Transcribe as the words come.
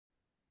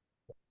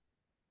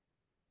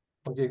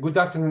Okay, good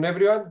afternoon,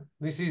 everyone.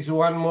 This is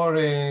one more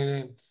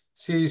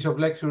series of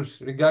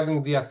lectures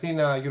regarding the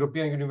Athena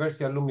European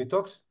University Alumni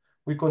Talks.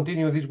 We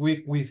continue this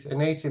week with an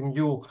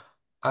HMU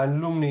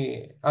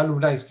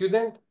alumni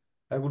student.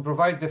 I will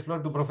provide the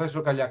floor to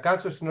Professor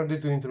Kaliakatsos in order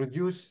to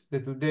introduce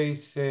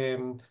today's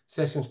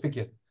session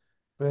speaker.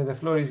 The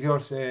floor is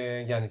yours,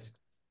 Yannis.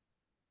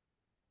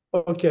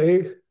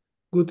 Okay,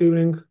 good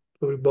evening,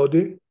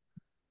 everybody.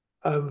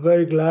 I'm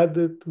very glad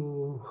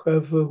to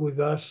have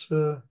with us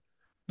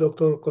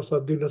Dr.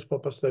 Konstantinos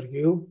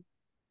Papastergiou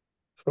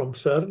from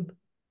CERN.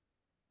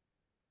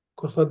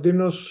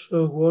 Konstantinos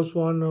was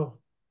one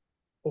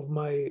of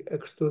my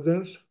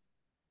ex-students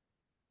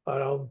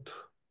around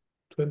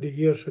 20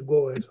 years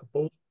ago, I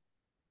suppose.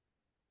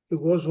 He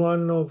was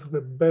one of the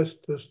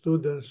best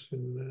students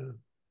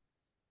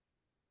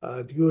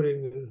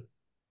during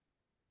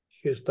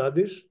his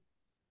studies,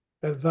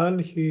 and then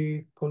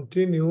he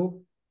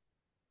continued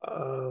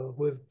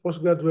with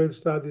postgraduate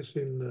studies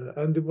in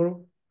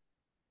Edinburgh.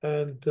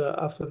 And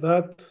after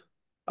that,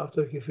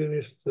 after he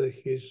finished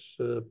his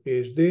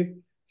PhD,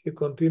 he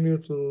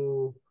continued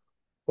for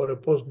a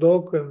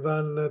postdoc and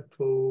then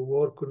to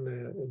work in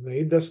the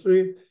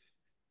industry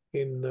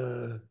in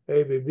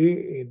ABB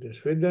in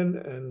Sweden.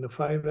 And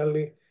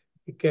finally,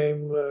 he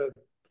came to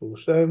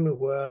CERN,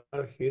 where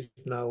he's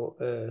now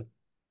an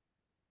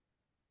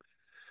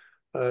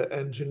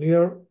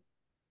engineer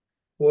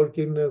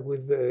working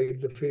with in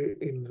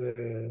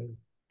the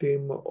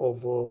team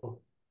of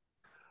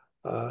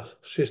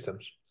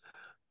systems.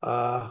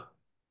 I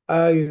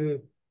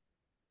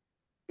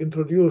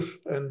introduce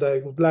and I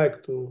would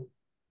like to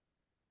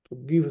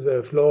give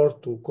the floor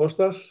to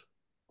Kostas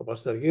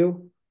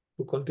Papastergiou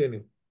to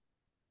continue.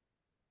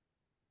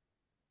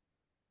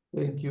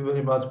 Thank you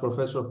very much,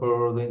 Professor,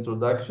 for the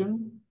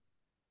introduction.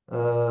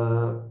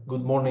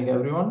 Good morning,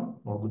 everyone,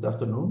 or good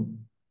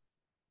afternoon.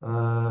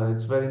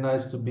 It's very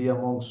nice to be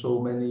among so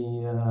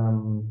many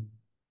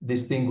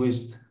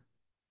distinguished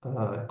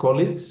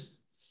colleagues.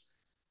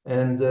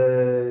 And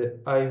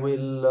I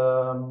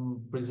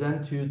will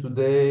present to you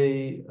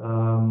today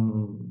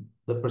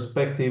the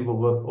perspective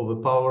of a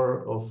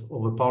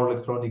power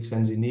electronics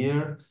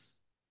engineer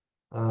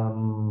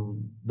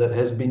that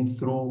has been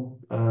through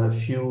a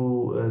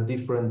few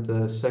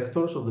different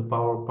sectors of the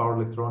power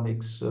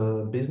electronics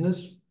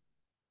business.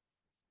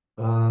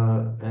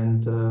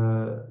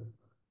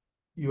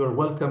 You are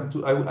welcome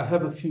to. I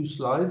have a few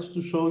slides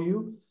to show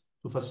you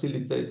to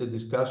facilitate the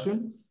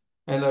discussion.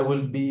 And I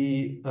will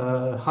be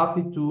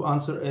happy to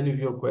answer any of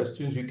your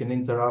questions. You can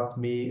interrupt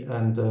me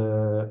and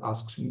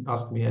ask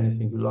me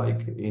anything you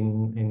like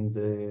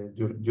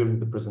during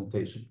the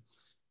presentation.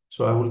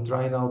 So I will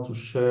try now to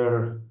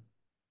share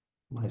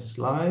my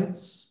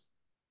slides.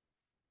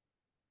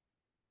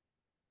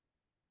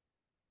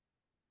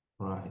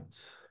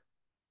 Right.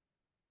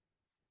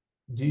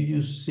 Do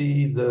you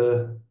see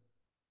the?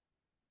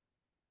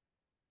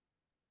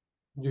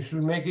 You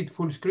should make it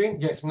full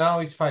screen. Yes, now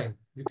it's fine.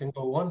 You can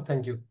go on.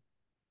 Thank you.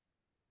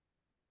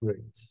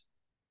 Great.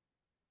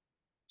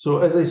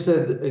 So as I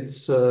said,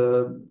 it's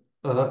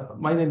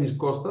my name is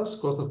Kostas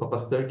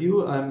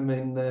Papastergiou. I'm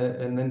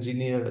an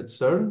engineer at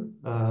CERN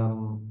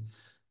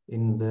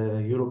in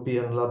the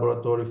European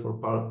Laboratory for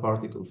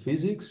Particle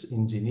Physics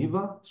in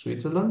Geneva,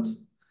 Switzerland.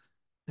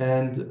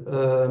 And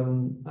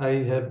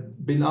I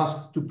have been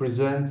asked to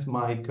present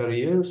my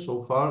career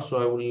so far. So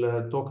I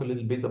will talk a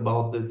little bit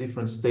about the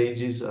different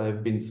stages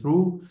I've been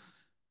through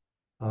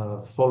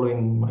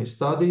following my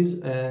studies,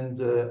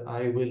 and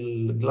I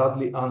will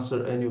gladly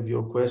answer any of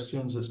your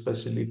questions,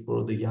 especially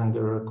for the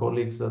younger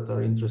colleagues that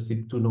are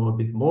interested to know a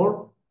bit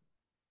more.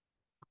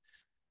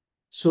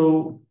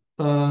 So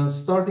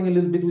starting a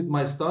little bit with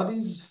my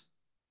studies,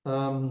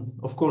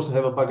 of course, I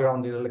have a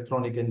background in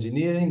electronic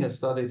engineering. I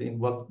studied in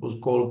what was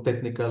called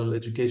Technical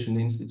Education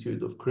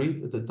Institute of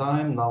Crete at the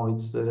time. Now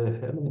it's the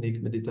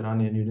Hellenic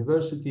Mediterranean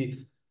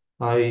University.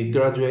 I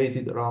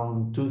graduated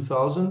around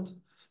 2000.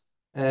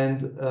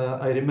 And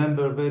I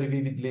remember very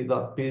vividly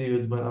that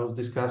period when I was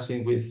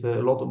discussing with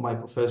a lot of my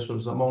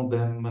professors, among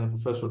them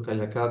Professor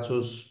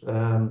Kaliakatsos,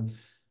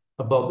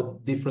 about the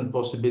different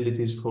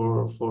possibilities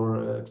for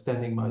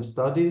extending my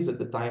studies. At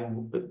the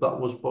time, that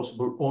was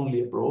possible only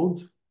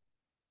abroad.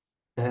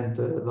 And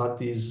that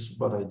is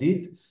what I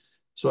did.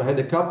 So I had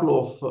a couple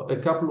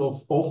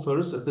of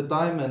offers at the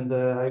time, and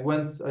I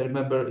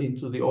remember,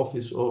 into the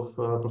office of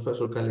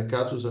Professor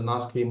Kaliakatsos and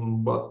asked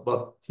him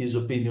what his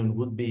opinion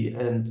would be.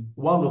 And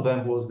one of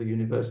them was the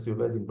University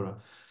of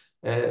Edinburgh,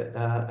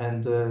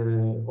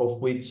 of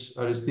which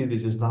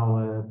Aristides is now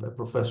a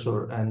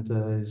professor, and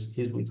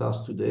he's with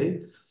us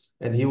today.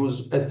 And he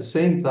was at the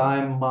same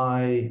time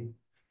my,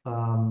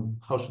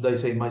 how should I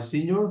say, my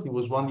senior. He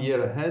was 1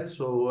 year ahead,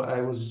 so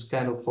I was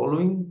kind of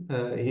following.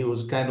 He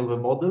was kind of a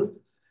model.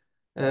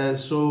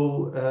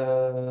 So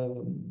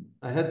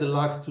I had the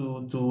luck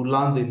to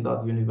land in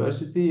that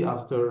university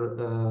after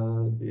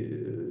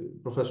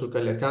Professor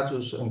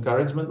Kaliakatsos'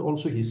 encouragement.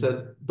 Also, he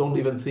said, don't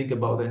even think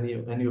about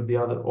any of the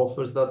other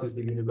offers. That is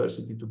the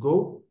university to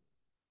go.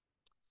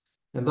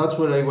 And that's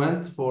where I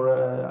went for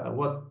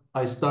what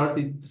I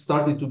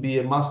started to be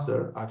a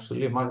master,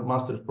 actually, a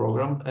master's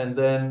program. And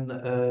then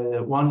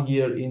 1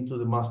 year into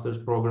the master's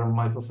program,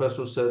 my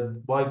professor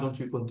said, why don't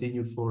you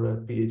continue for a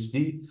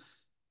PhD?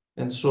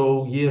 And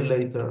so a year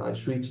later, I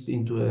switched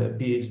into a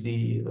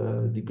PhD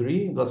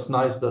degree. That's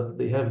nice that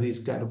they have these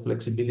kind of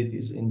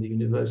flexibilities in the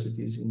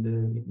universities in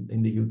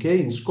the UK.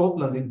 In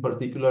Scotland, in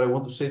particular, I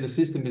want to say the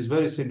system is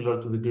very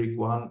similar to the Greek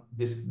one.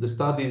 The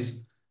studies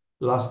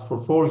last for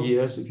 4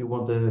 years if you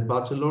want a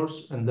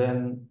bachelor's, and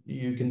then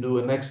you can do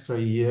an extra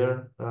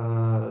year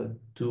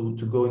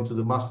to go into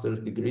the master's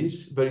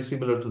degrees, very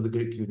similar to the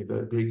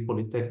Greek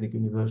Polytechnic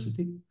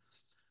University.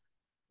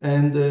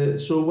 And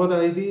so what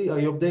I did,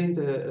 I obtained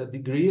a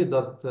degree at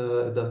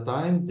that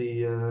time.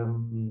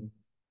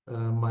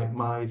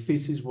 My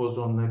thesis was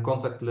on a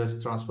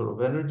contactless transfer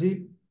of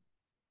energy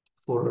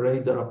for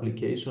radar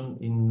application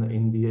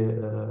in the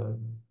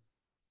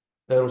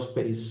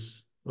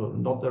aerospace,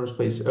 not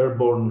aerospace,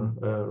 airborne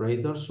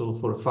radar, so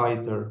for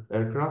fighter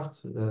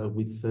aircraft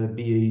with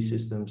BAE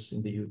Systems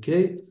in the UK.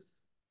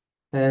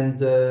 And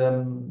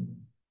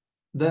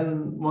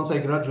then once I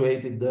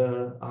graduated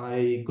there,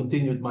 I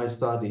continued my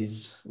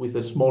studies with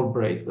a small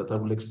break that I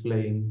will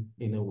explain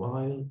in a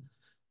while,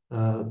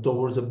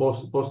 towards a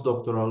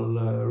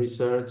postdoctoral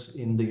research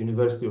in the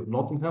University of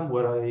Nottingham,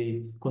 where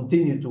I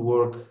continued to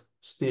work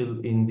still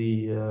in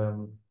the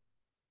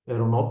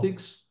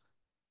aeronautics.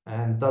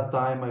 And that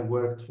time I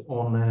worked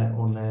on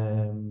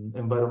an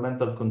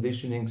environmental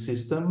conditioning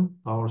system,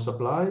 power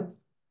supply,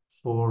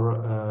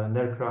 for an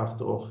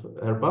aircraft of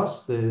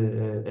Airbus,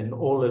 an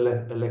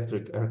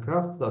all-electric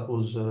aircraft. That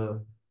was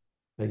a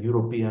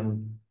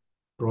European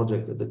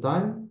project at the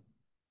time.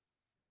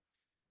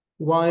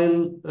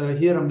 While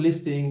here I'm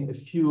listing a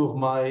few of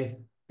my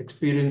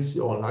experience,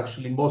 or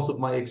actually most of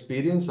my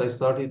experience. I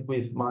started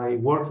with my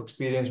work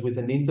experience with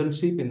an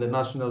internship in the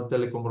National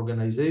Telecom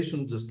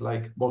Organization, just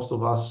like most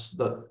of us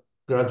that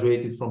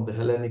graduated from the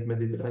Hellenic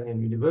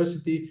Mediterranean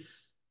University.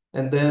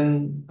 And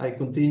then I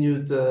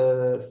continued,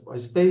 I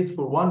stayed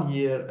for 1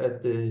 year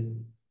at the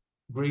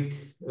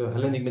Greek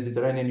Hellenic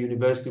Mediterranean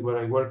University, where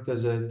I worked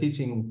as a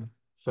teaching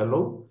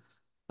fellow,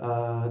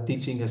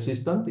 teaching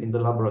assistant in the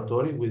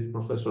laboratory with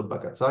Professor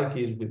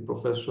Bakatsakis, with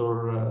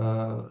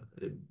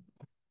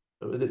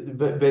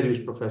various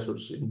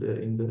professors in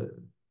the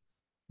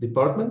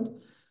department.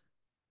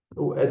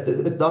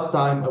 At that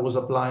time, I was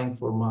applying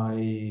for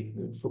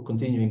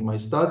continuing my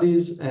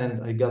studies,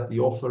 and I got the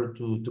offer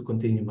to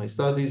continue my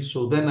studies.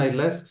 So then I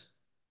left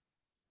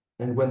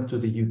and went to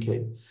the UK.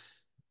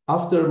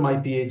 After my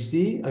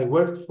PhD, I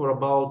worked for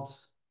about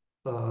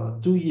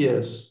 2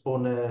 years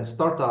on a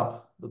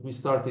startup that we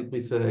started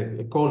with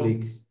a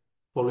colleague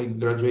following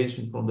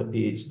graduation from the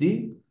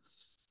PhD.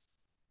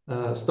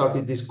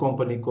 Started this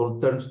company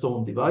called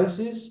Turnstone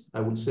Devices. I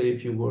will say a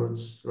few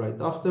words right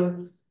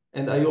after.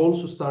 And I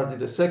also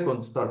started a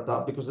second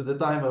startup because at the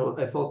time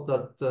I thought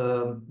that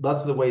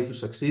that's the way to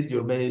succeed.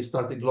 You may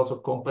starting lots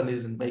of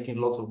companies and making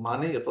lots of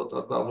money. I thought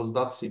that was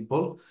that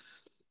simple,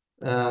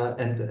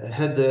 and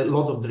had a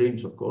lot of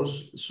dreams, of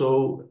course.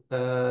 So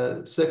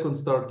second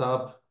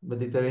startup,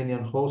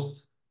 Mediterranean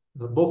Host,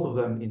 both of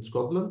them in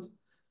Scotland.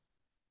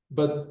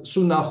 But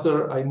soon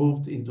after, I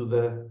moved into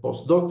the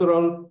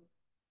postdoctoral.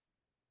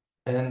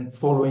 And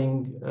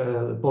following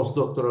the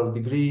postdoctoral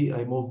degree,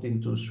 I moved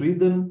into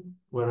Sweden,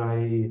 where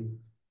I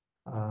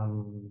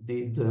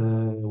did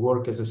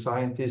work as a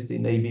scientist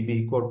in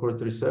ABB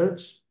Corporate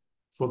Research.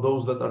 For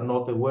those that are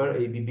not aware,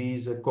 ABB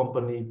is a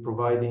company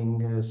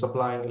providing,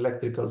 supplying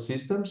electrical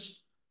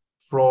systems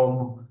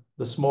from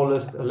the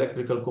smallest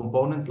electrical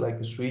component, like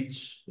a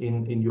switch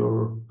in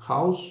your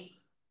house,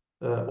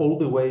 all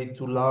the way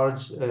to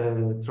large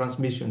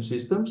transmission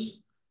systems.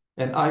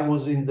 And I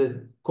was in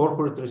the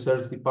corporate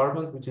research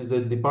department, which is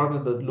the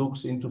department that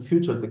looks into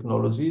future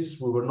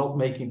technologies. We were not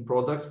making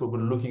products, we were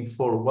looking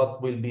for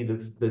what will be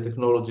the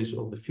technologies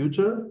of the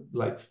future,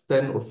 like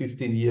 10 or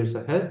 15 years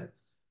ahead.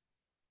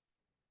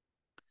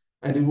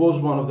 And it was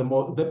one of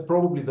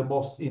probably the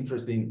most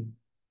interesting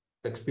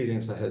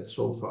experience I had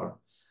so far.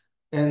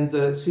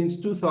 And since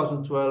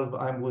 2012,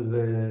 I'm with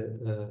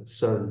the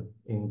CERN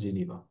in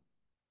Geneva.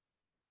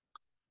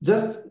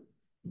 Just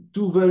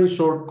one very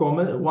short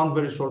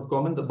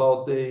comment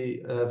about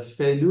the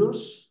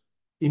failures.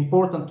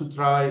 Important to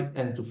try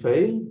and to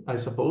fail, I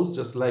suppose,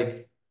 just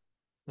like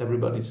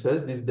everybody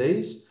says these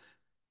days.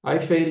 I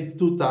failed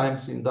 2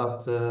 times in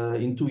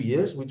 2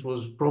 years, which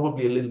was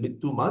probably a little bit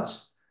too much.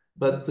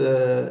 But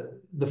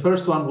the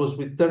first one was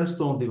with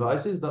Turnstone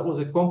Devices. That was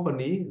a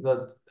company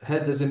that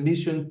had as a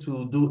mission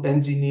to do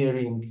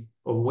engineering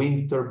of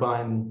wind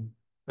turbine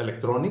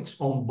electronics,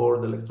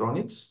 onboard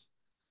electronics.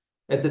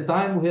 At the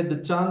time, we had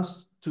the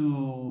chance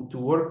to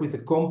work with a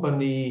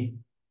company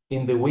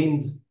in the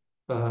wind,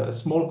 a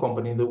small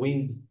company in the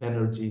wind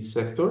energy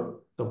sector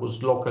that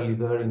was locally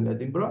there in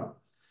Edinburgh.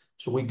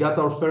 So we got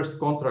our first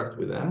contract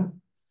with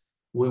them.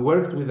 We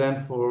worked with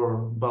them for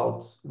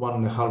about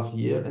 1.5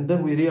 years, and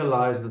then we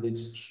realized that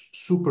it's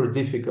super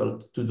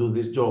difficult to do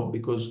this job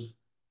because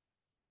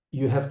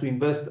you have to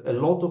invest a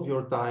lot of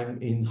your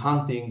time in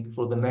hunting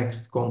for the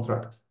next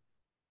contract.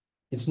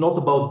 It's not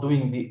about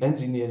doing the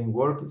engineering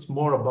work. It's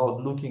more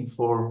about looking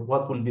for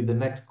what will be the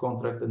next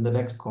contract and the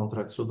next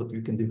contract so that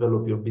you can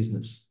develop your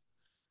business.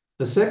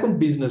 The second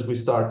business we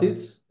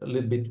started a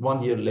little bit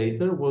 1 year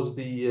later was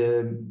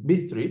the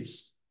myth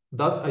trips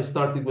that I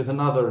started with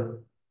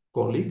another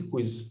colleague who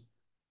is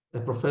a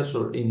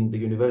professor in the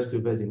University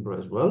of Edinburgh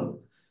as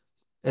well.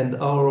 And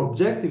our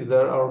objective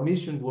there, our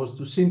mission was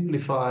to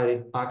simplify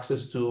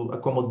access to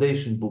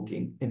accommodation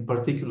booking, in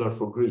particular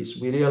for Greece.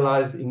 We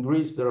realized in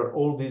Greece there are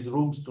all these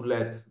rooms to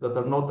let that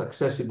are not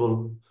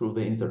accessible through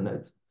the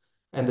internet.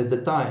 And at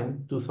the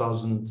time,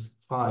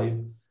 2005,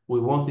 we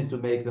wanted to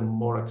make them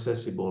more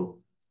accessible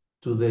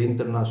to the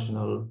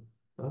international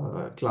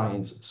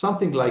clients.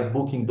 Something like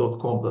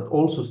Booking.com that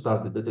also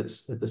started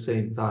at the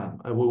same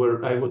time. I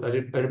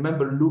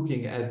remember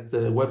looking at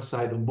the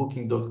website of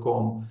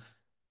Booking.com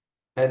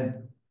and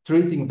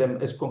treating them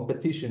as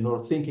competition or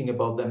thinking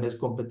about them as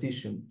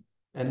competition.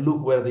 And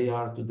look where they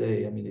are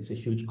today. I mean, it's a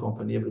huge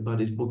company.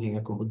 Everybody's booking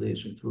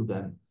accommodation through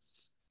them.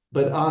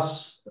 But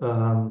us,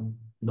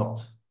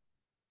 not.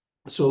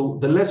 So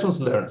the lessons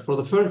learned from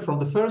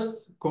the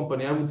first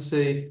company, I would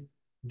say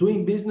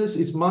doing business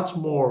is much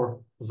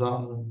more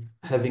than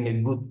having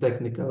a good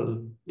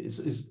technical,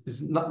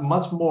 is not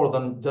much more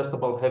than just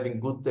about having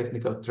good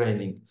technical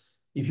training.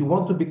 If you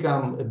want to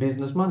become a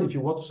businessman, if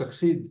you want to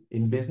succeed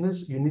in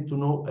business, you need to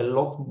know a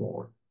lot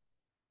more.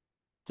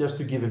 Just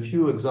to give a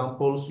few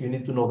examples, you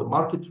need to know the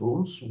market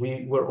rules.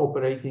 We were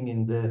operating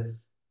in the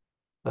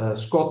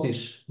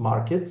Scottish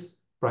market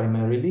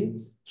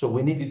primarily. So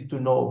we needed to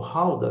know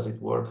how does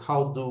it work,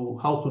 how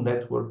to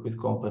network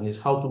with companies,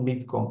 how to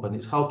meet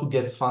companies, how to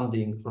get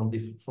funding from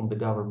the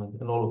government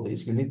and all of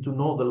this. You need to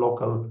know the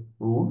local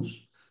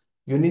rules.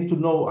 You need to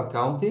know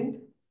accounting.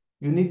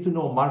 You need to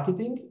know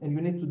marketing, and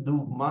you need to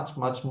do much,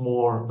 much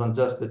more than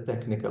just the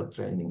technical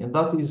training. And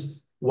that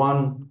is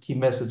one key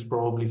message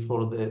probably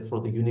for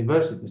the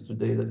universities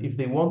today, that if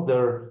they want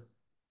their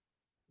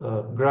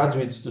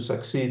graduates to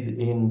succeed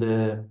in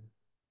the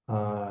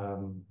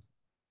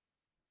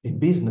in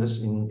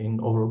business, in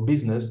overall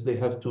business, they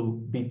have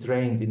to be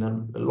trained in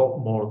a lot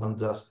more than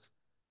just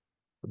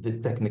the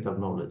technical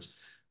knowledge.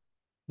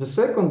 The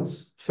second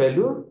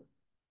failure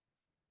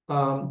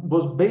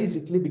was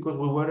basically because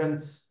we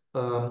weren't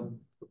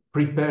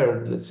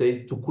prepared, let's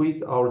say, to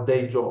quit our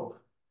day job.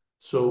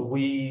 So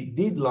we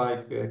did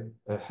like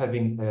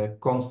having a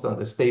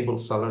constant, a stable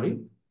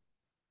salary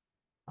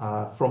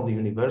from the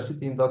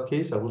university. In that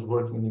case, I was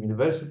working in the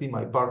university.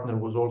 My partner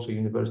was also a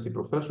university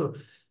professor,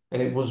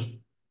 and it was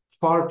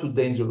far too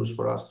dangerous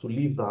for us to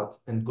leave that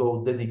and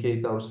go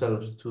dedicate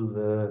ourselves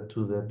to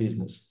the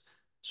business.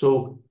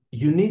 So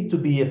you need to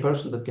be a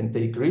person that can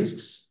take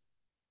risks.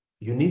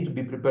 You need to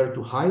be prepared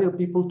to hire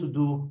people to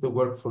do the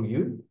work for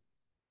you.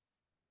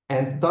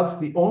 And that's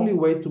the only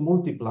way to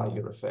multiply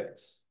your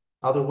effects.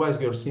 Otherwise,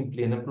 you're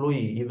simply an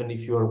employee. Even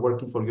if you are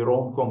working for your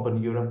own company,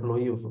 you're an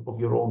employee of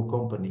your own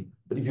company.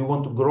 But if you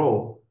want to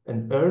grow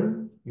and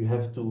earn, you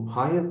have to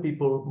hire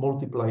people,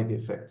 multiply the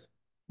effect.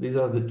 These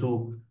are the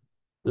two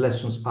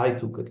lessons I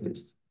took, at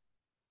least.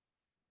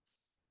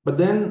 But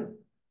then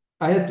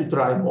I had to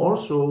try more.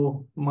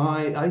 So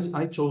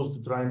I chose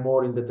to try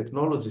more in the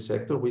technology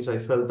sector, which I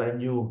felt I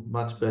knew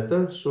much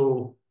better.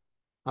 So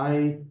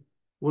I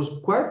was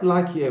quite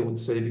lucky, I would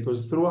say,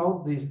 because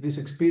throughout this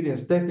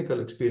experience, technical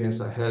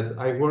experience I had,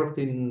 I worked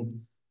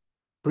in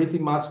pretty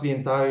much the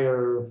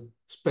entire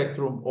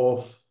spectrum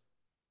of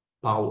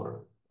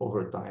power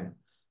over time.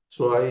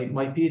 So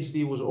my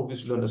PhD was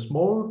obviously on a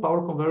small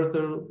power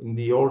converter in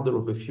the order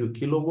of a few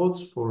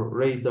kilowatts for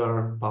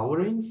radar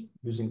powering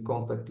using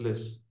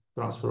contactless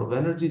transfer of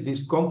energy.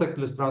 This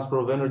contactless transfer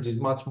of energy is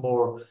much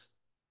more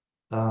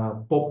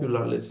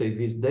popular, let's say,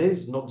 these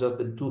days, not just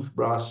the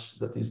toothbrush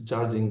that is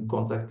charging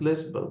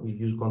contactless, but we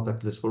use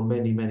contactless for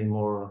many, many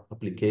more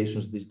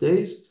applications these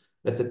days.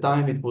 At the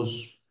time, it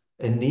was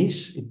a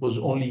niche. It was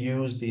only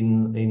used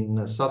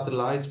in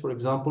satellites, for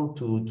example,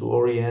 to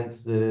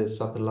orient the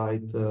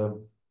satellite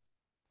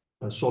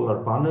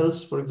solar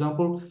panels, for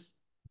example,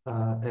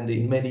 and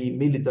in many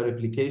military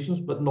applications,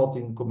 but not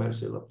in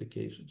commercial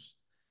applications.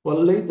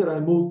 Well, later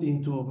I moved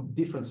into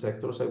different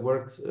sectors. I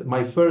worked,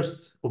 my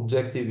first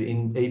objective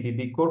in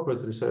ABB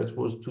corporate research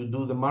was to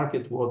do the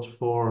market watch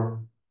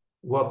for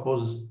what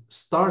was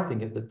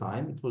starting at the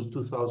time. It was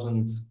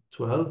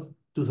 2012,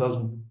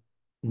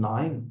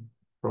 2009,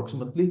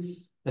 approximately.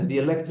 And the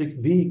electric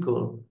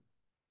vehicle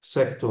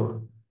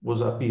sector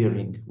was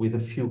appearing with a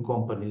few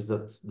companies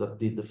that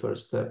did the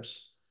first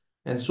steps.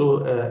 And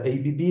so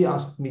ABB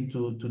asked me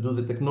to do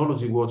the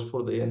technology watch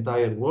for the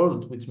entire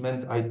world, which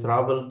meant I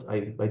traveled,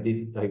 I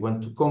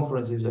went to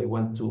conferences, I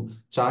went to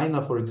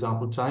China, for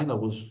example. China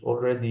was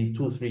already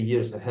 2-3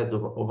 years ahead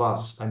of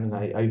us. I mean,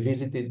 I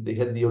visited, they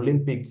had the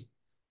Olympic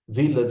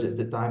village at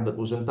the time that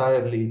was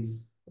entirely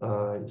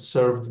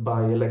served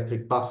by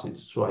electric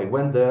buses. So I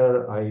went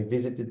there, I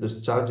visited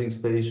the charging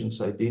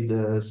stations, I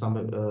did some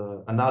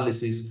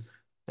analysis,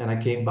 and I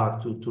came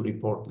back to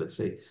report, let's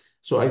say.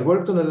 So I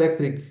worked on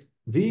electric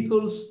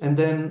vehicles. And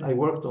then I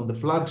worked on the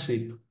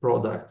flagship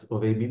product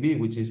of ABB,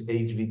 which is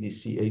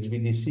HVDC.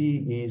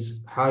 HVDC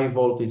is high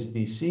voltage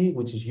DC,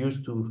 which is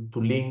used to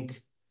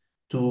link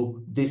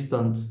to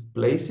distant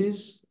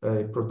places,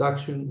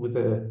 production with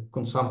a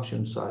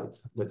consumption side,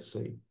 let's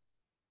say.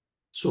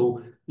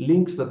 So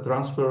links that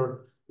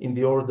transfer in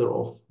the order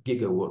of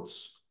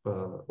gigawatts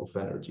of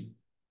energy.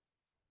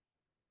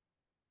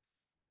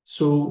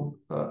 So,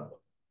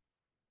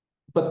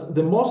 but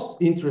the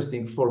most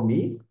interesting for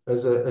me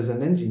as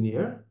an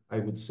engineer, I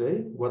would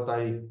say, what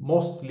I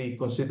mostly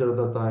consider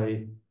that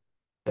I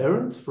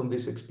earned from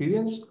this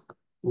experience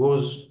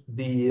was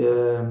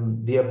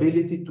the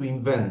ability to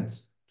invent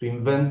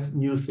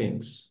new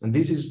things. And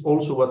this is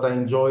also what I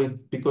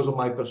enjoyed because of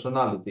my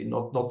personality.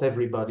 Not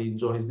everybody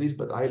enjoys this,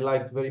 but I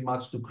liked very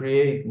much to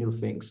create new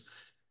things.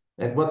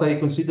 And what I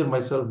consider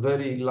myself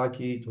very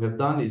lucky to have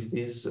done is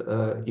these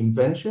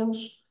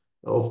inventions,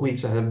 of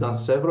which I have done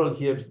several.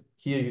 Here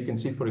you can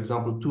see, for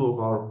example, 2 of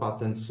our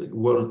patents,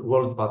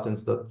 world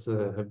patents that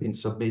have been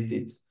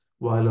submitted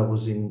while I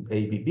was in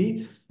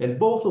ABB. And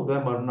both of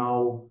them are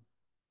now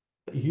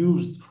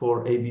used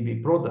for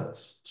ABB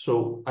products.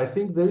 So I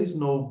think there is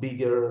no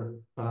bigger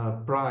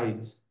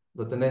pride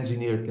that an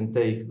engineer can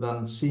take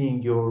than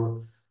seeing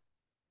your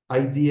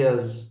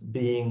ideas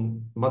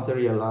being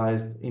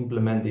materialized,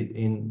 implemented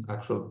in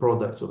actual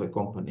products of a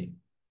company.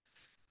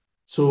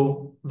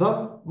 So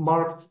that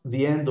marked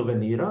the end of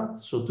an era.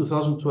 So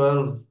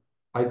 2012,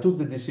 I took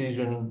the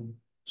decision,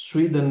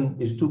 Sweden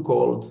is too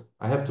cold,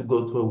 I have to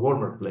go to a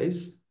warmer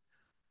place.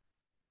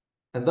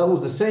 And that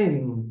was the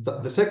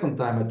second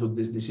time I took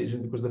this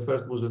decision, because the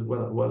first was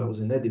while I was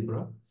in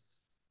Edinburgh.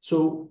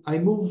 So I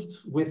moved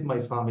with my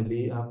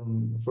family. I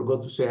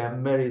forgot to say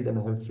I'm married and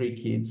I have 3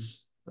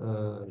 kids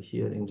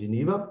here in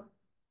Geneva.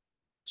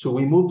 So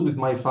we moved with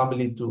my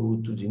family to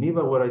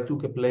Geneva, where I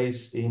took a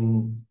place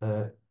in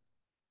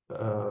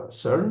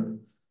CERN,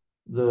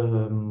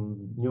 the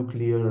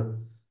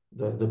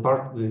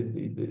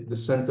the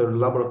center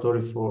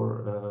laboratory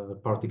for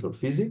particle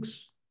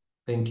physics.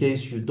 In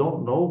case you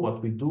don't know,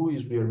 what we do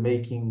is we are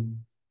making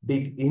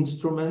big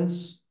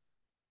instruments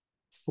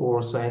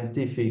for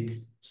scientific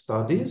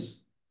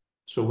studies.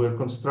 So we're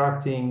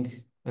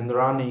constructing and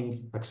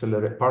running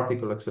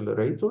particle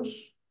accelerators.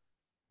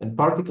 And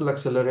particle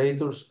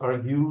accelerators are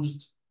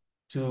used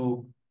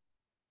to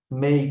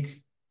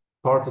make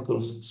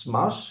particles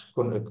smash,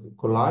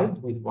 collide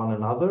with one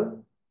another,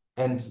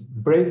 and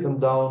break them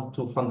down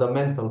to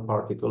fundamental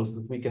particles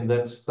that we can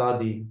then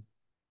study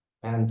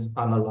and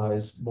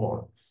analyze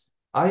more.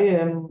 I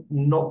am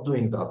not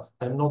doing that.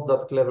 I'm not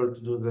that clever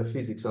to do the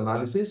physics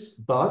analysis,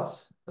 but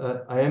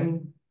I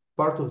am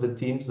part of the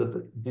teams that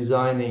are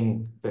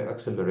designing the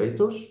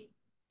accelerators.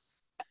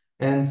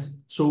 And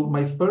so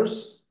my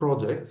first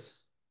project,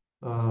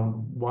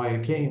 why I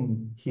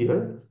came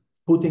here,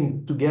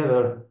 putting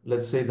together,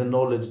 let's say, the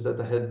knowledge that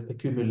I had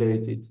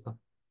accumulated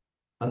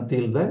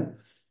until then,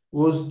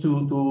 was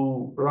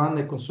to run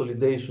a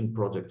consolidation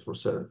project for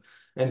CERN.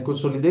 And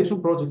consolidation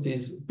project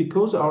is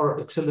because our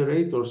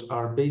accelerators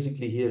are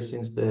basically here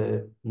since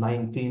the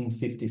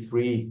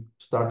 1953,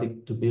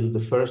 started to build the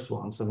first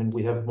ones. I mean,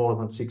 we have more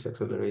than 6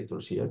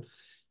 accelerators here.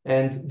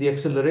 And the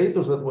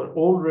accelerators that were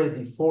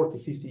already 40,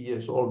 50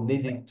 years old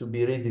needed to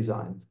be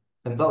redesigned.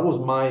 And that was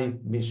my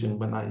mission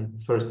when I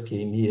first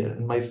came here.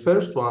 And my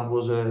first one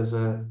was as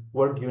a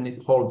work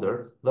unit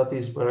holder. That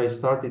is where I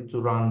started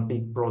to run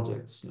big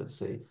projects, let's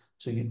say.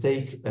 So you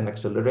take an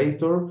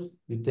accelerator,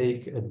 you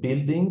take a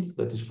building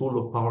that is full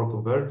of power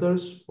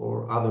converters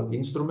or other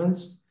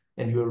instruments,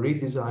 and you're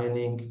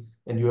redesigning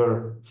and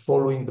you're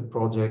following the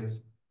project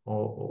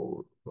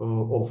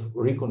of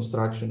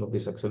reconstruction of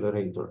this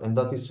accelerator. And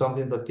that is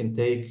something that can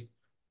take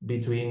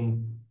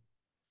between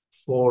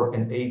 4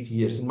 and 8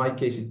 years. In my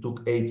case, it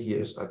took 8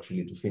 years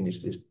actually to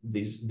finish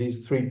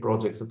these 3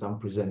 projects that I'm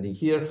presenting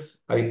here.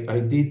 I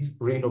did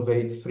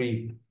renovate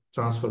 3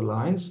 transfer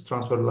lines.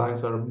 Transfer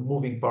lines are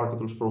moving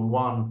particles from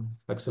one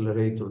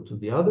accelerator to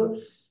the other.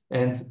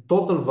 And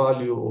total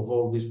value of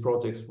all these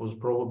projects was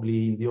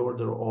probably in the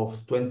order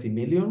of 20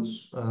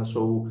 millions.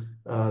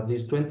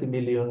 This 20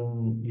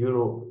 million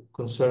euro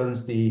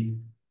concerns the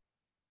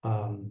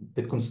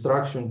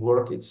construction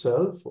work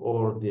itself,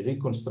 or the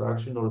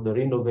reconstruction or the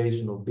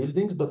renovation of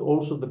buildings, but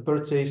also the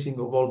purchasing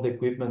of all the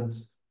equipment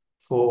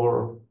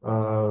for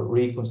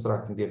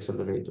reconstructing the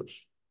accelerators.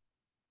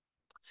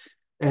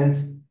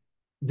 And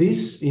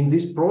in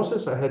this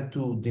process, I had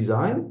to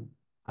design,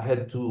 I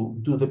had to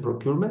do the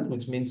procurement,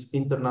 which means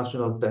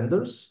international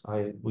tenders.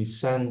 We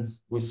send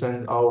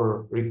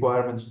our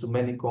requirements to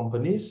many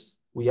companies.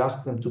 We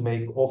ask them to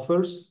make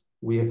offers.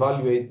 We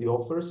evaluate the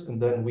offers, and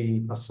then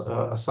we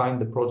assign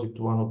the project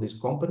to one of these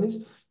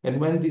companies. And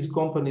when these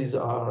companies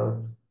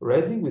are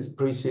ready with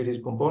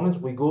pre-series components,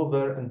 we go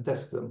there and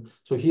test them.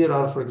 So here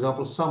are, for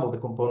example, some of the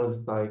components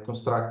that I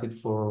constructed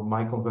for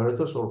my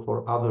converters or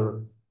for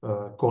other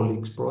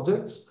colleagues'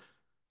 projects,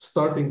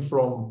 starting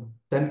from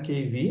 10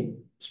 kV,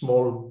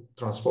 small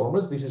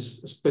transformers. This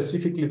is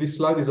specifically, this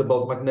slide is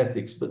about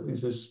magnetics, but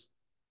this is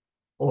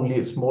only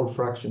a small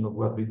fraction of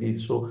what we did.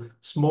 So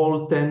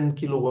small 10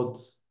 kilowatt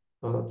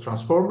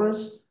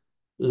transformers,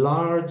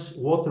 large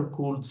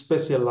water-cooled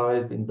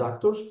specialized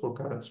inductors for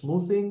current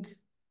smoothing,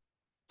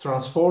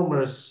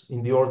 transformers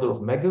in the order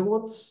of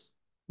megawatts,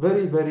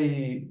 very,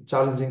 very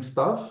challenging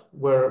stuff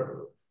where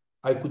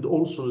I could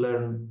also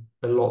learn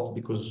a lot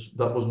because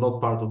that was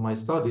not part of my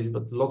studies,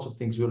 but lots of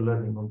things you're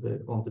learning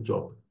on the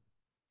job.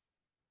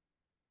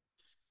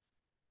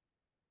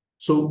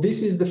 So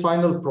this is the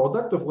final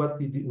product of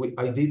what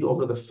I did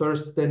over the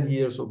first 10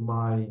 years of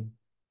my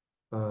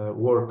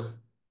work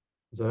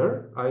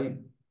there. I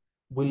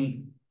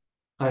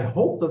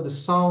hope that the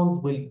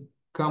sound will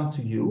come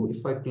to you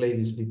if I play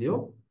this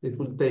video. It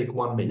will take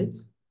 1 minute.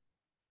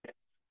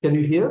 Can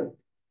you hear?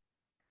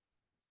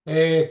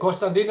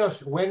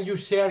 Konstantinos, when you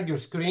share your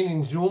screen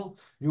in Zoom,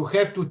 you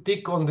have to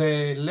tick on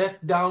the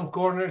left down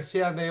corner,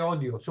 share the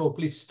audio. So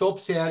please stop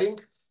sharing,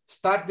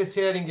 start the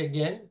sharing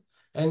again,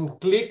 and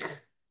click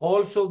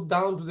also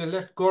down to the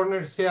left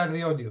corner, share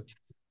the audio.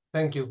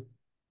 Thank you.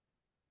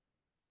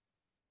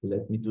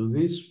 Let me do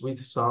this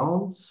with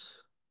sound.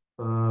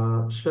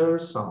 Share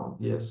sound,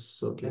 yes,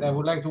 okay. And I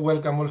would like to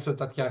welcome also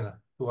Tatiana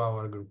to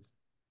our group.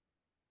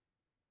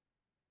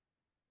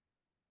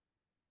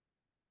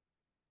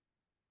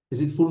 Is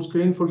it full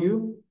screen for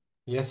you?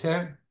 Yes,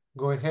 sir.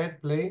 Go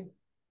ahead, play.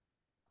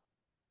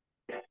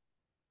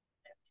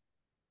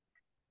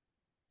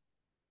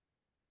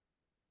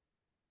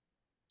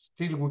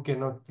 Still, we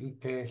cannot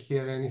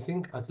hear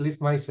anything, at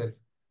least myself.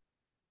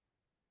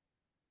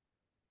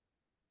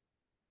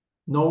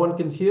 No one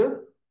can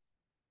hear?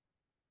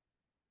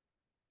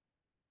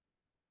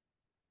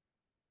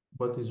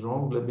 What is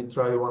wrong? Let me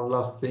try one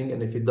last thing,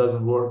 and if it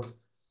doesn't work,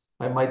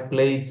 I might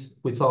play it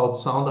without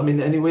sound. I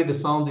mean, anyway, the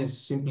sound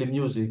is simply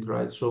music,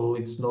 right? So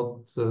it's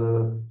not,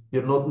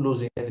 you're not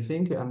losing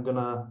anything. I'm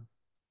gonna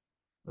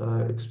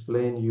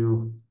explain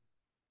you.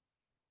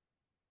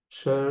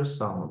 Share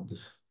sound.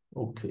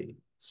 Okay,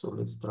 so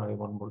let's try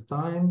one more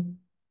time.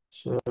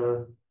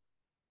 Share.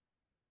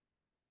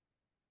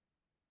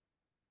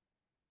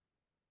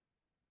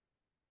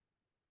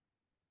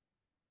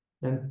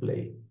 And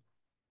play.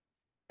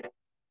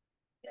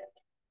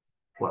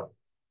 Well,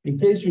 in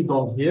case you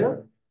don't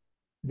hear,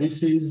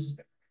 this is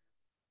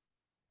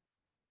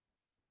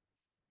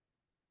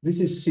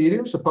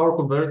Sirius, a power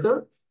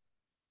converter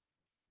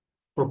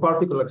for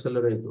particle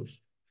accelerators.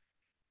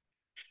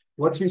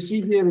 What you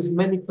see here is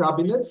many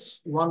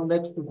cabinets, one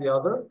next to the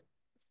other.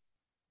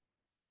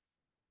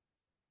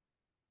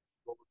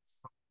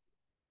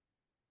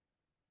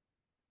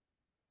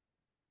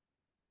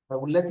 I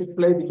will let it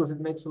play because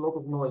it makes a lot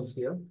of noise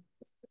here.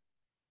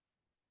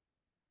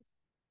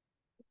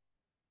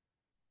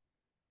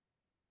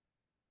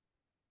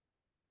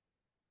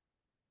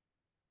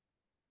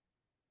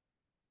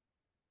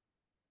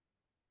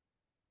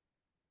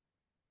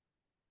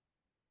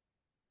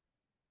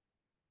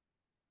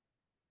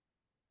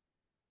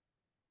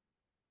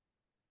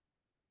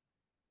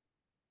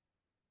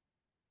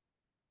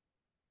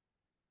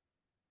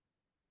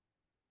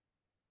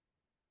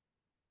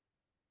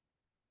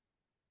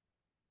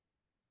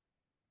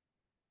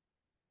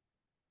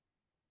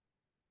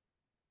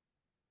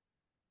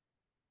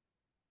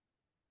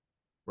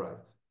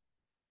 Right.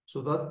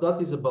 So that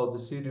is about the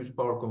Sirius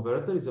power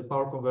converter. It's a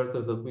power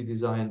converter that we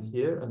designed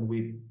here and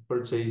we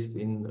purchased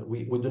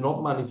we do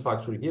not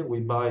manufacture here,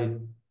 we buy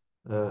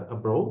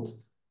abroad.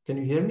 Can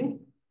you hear me?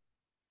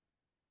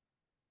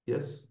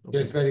 Yes? Okay.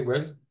 Yes, very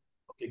well.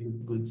 Okay,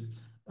 good.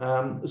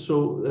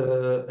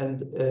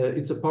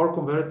 It's a power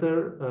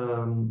converter.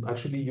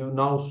 Actually, you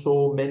now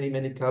saw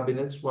many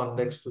cabinets, one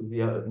next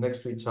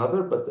to each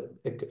other, but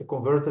a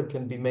converter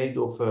can be made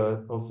of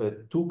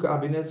 2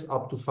 cabinets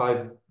up to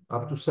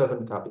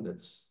 7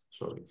 cabinets.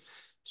 Sorry.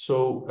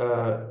 So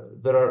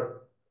there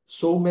are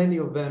so many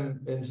of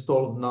them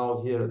installed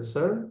now here at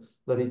CERN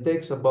that it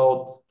takes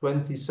about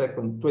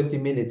 20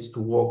 minutes to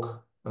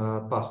walk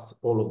past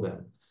all of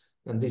them.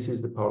 And this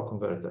is the power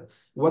converter.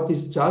 What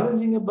is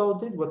challenging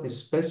about it, what is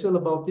special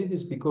about it,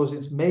 is because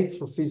it's made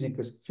for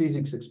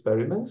physics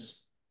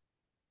experiments.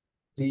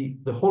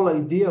 The whole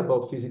idea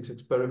about physics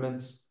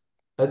experiments,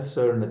 at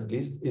CERN at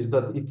least, is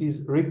that it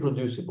is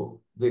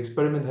reproducible. The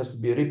experiment has to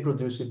be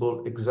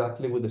reproducible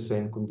exactly with the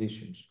same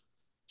conditions.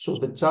 So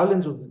the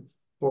challenge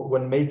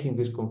when making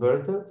this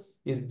converter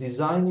is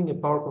designing a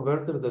power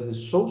converter that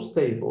is so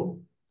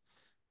stable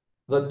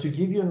that, to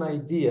give you an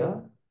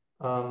idea,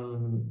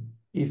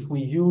 if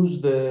we use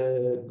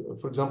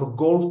for example,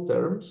 golf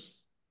terms,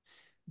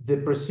 the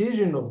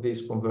precision of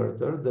this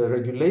converter, the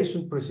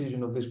regulation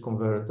precision of this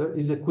converter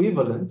is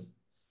equivalent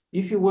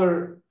if you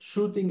were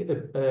shooting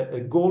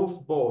a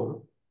golf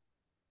ball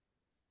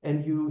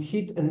and you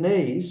hit an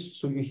ace,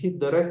 so you hit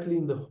directly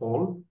in the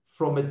hole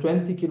from a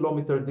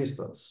 20-kilometer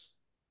distance.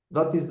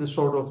 That is the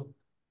sort of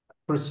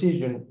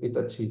precision it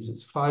achieves.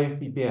 It's 5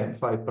 ppm,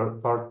 5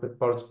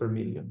 parts per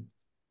million.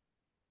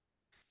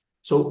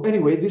 So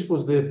anyway, this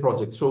was the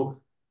project. So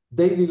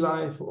daily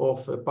life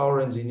of a power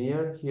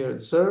engineer here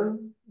at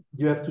CERN.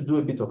 you have to do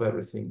a bit of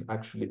everything,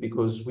 actually,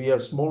 because we are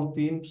small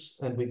teams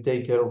and we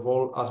take care of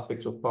all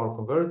aspects of power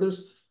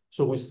converters.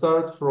 So we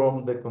start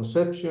from the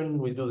conception,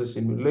 we do the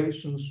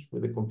simulations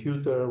with the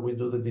computer, we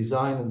do the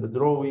design and the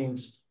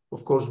drawings.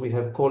 Of course, we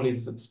have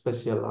colleagues that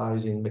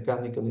specialize in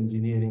mechanical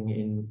engineering,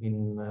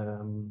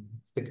 in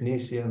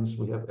technicians.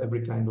 We have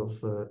every kind of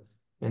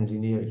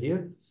engineer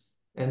here.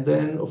 And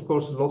then, of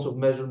course, lots of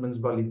measurements,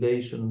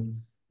 validation.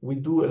 We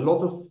do a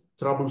lot of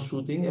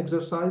troubleshooting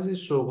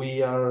exercises. So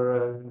we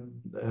are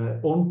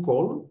on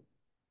call.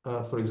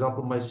 For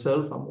example,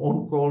 myself, I'm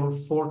on call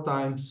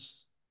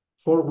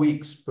 4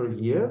 weeks per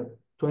year,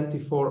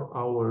 24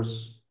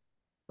 hours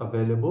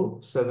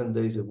available, 7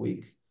 days a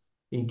week.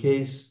 In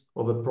case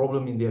of a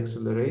problem in the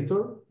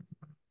accelerator,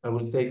 I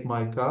will take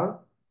my car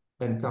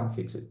and come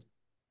fix it.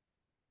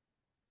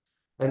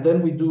 And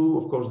then we do,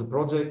 of course, the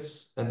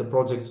projects, and the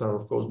projects are,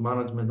 of course,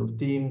 management of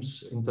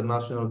teams,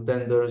 international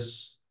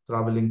tenders,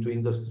 traveling to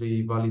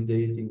industry,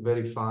 validating,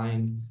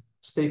 verifying,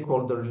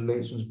 stakeholder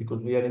relations,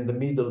 because we are in the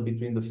middle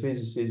between the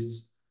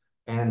physicists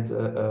and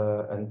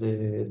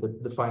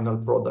the final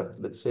product,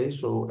 let's say.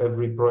 So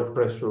every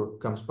pressure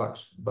comes back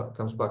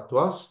to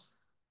us,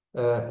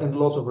 and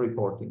lots of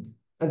reporting.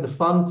 And the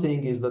fun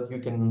thing is that you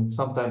can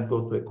sometimes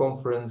go to a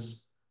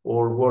conference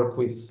or work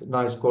with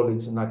nice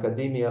colleagues in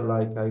academia.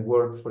 Like I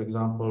work, for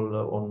example,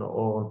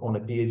 on a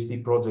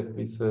PhD project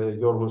with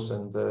Yorgos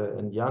and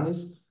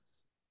Yannis.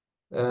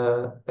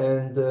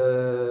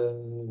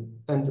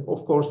 And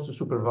of course, to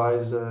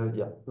supervise,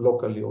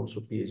 locally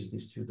also PhD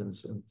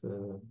students and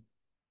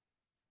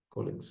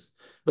colleagues.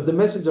 But the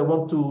message I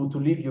want to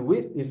leave you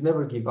with is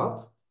never give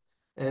up.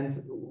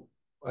 And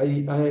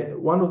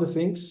one of the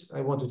things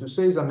I wanted to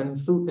say is I'm an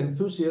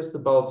enthusiast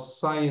about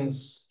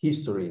science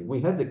history. We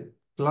had a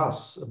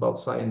class about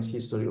science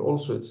history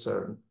also at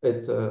CERN,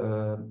 at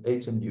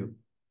HMU.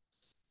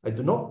 I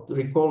do not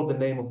recall the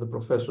name of the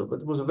professor,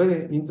 but it was a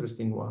very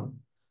interesting one.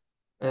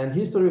 And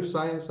history of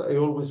science I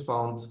always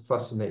found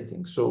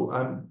fascinating. So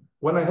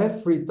when I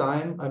have free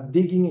time, I'm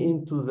digging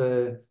into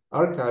the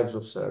archives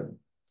of CERN.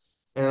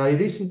 And I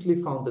recently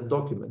found a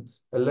document,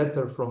 a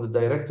letter from the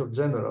Director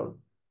General,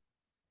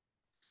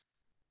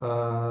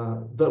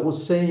 that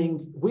was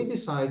saying, we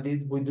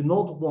decided we do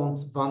not want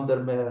Van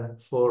der Meer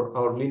for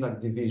our Linac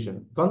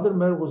division. Van der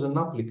Meer was an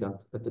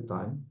applicant at the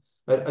time.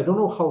 I don't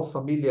know how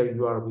familiar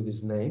you are with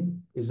his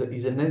name. He's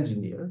an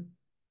engineer.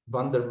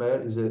 Van der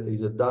Meer is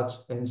a Dutch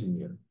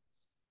engineer.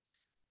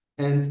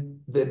 And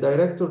the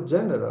Director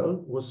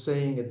General was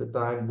saying at the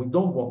time, we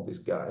don't want this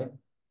guy.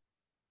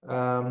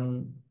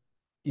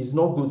 He's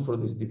not good for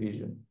this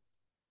division.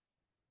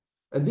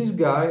 And this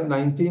guy,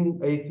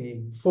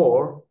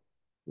 1984,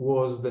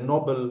 was the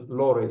Nobel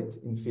laureate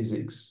in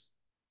physics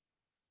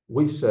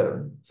with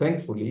CERN.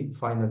 Thankfully,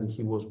 finally,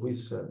 he was with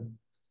CERN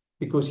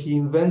because he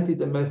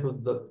invented a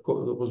method that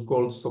was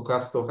called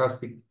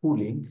stochastic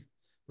pooling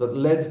that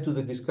led to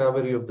the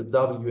discovery of the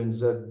W and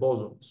Z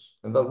bosons.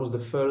 And that was the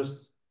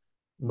first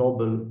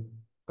Nobel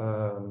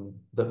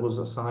that was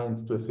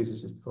assigned to a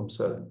physicist from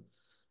CERN.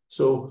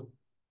 So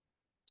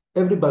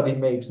everybody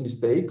makes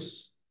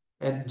mistakes.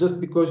 And just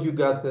because you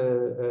got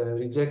a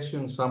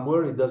rejection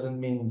somewhere, it doesn't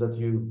mean that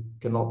you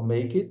cannot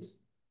make it.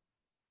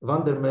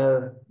 Van der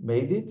Meer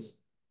made it.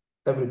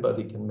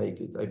 Everybody can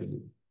make it, I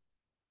believe.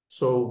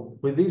 So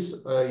with this,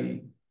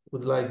 I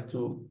would like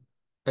to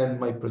end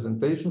my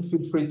presentation.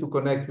 Feel free to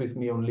connect with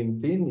me on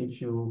LinkedIn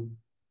if you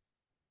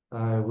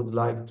would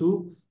like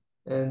to.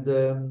 And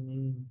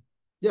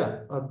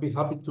I'd be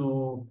happy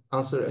to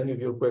answer any of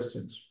your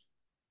questions.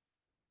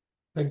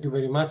 Thank you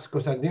very much,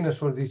 Konstantinos,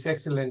 for this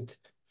excellent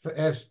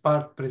first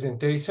part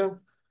presentation.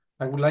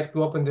 I would like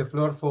to open the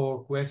floor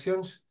for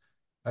questions.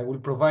 I will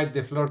provide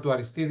the floor to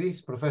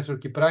Aristides. Professor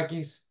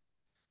Kyprakis,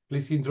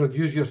 please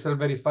introduce yourself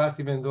very fast,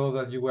 even though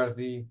that you were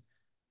the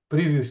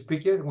previous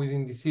speaker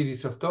within the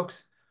series of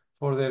talks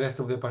for the rest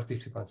of the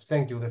participants.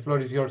 Thank you. The floor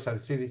is yours,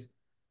 Aristides.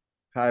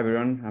 Hi,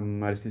 everyone.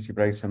 I'm Aristides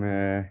Kyprakis. I'm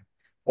a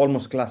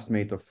almost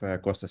classmate of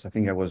Kostas. I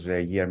think I was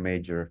a year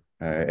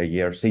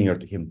senior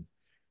to him.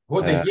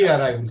 What a year,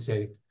 I will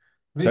say.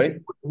 Sorry?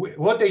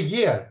 What a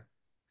year.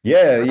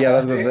 Yeah,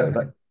 that was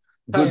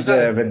good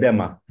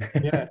Vedema.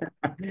 Yeah.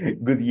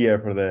 Good year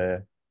for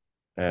the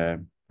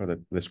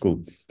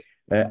school.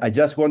 I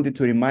just wanted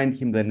to remind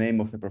him the name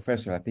of the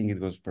professor. I think it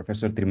was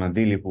Professor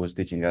Trimandili who was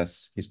teaching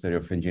us history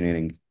of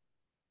engineering.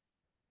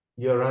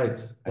 You're right.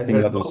 And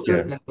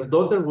her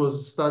daughter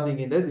was studying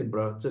in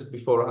Edinburgh just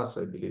before us,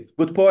 I believe.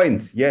 Good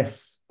point.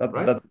 Yes,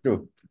 right? That's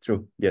true.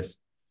 True. Yes.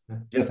 Yeah.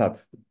 Just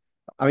that.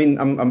 I mean,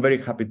 I'm very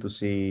happy to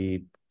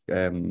see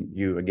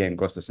you again,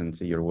 Kostas, and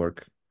see your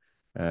work.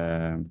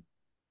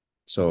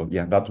 So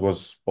yeah, that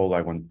was all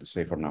I wanted to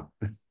say for now.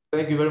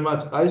 Thank you very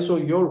much. I saw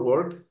your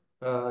work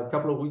a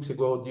couple of weeks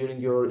ago during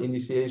your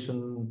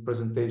initiation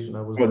presentation.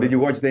 I was there. Did you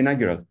watch the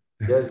inaugural?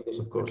 Yes,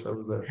 of course, I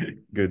was there.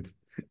 Good.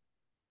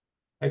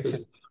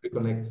 Excellent.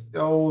 Reconnect.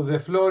 So the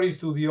floor is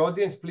to the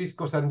audience. Please,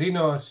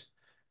 Konstantinos,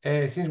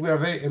 since we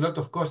are a lot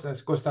of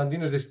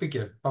Konstantinos, the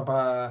speaker,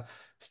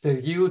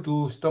 Papastergiou,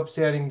 to stop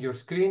sharing your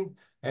screen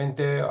And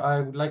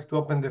I would like to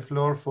open the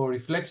floor for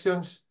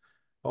reflections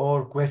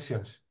or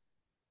questions.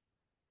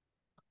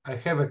 I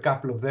have a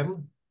couple of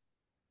them.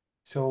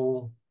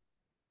 So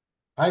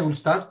I will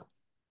start.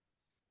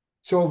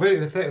 So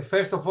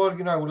first of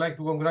all, I would like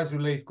to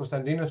congratulate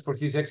Konstantinos for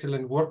his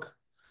excellent work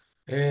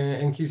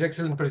and his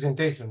excellent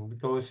presentation,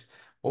 because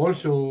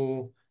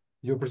also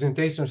your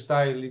presentation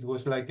style, it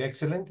was like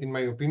excellent in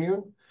my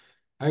opinion.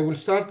 I will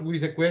start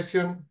with a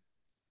question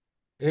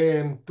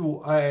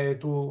to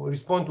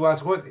respond to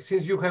us.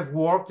 Since you have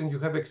worked and you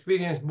have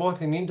experience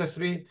both in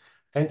industry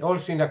and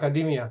also in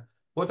academia,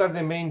 what are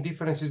the main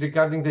differences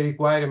regarding the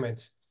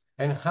requirements,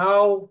 and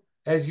how,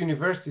 as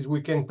universities, we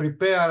can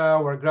prepare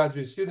our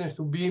graduate students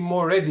to be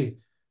more ready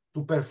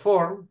to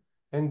perform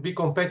and be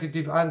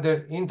competitive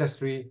under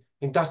industrial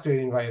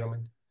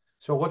environment?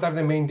 So what are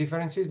the main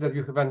differences that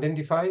you have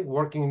identified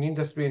working in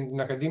industry and in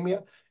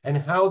academia, and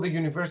how the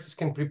universities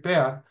can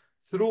prepare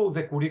through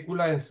the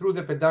curricula and through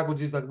the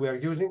pedagogies that we are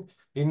using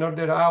in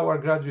order our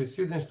graduate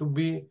students to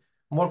be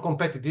more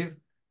competitive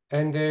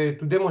and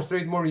to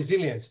demonstrate more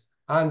resilience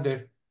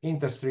under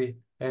industry,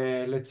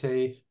 let's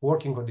say,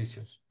 working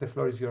conditions. The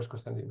floor is yours,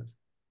 Konstantinos.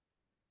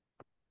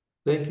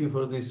 Thank you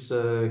for this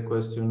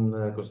question,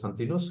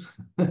 Konstantinos.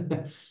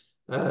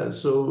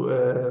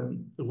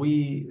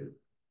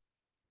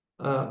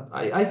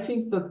 I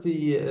think that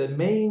the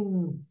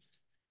main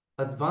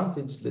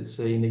advantage, let's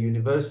say, in a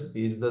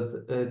university is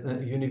that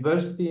a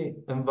university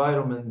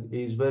environment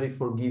is very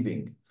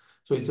forgiving.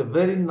 So it's a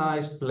very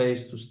nice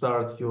place to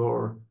start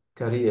your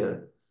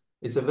career.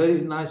 It's a very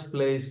nice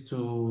place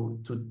to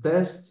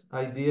test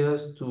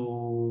ideas,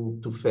 to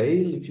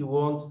fail if you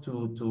want,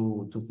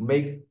 to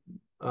make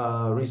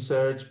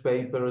research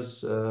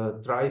papers,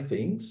 try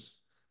things,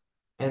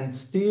 and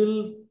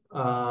still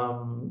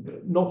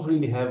not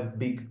really have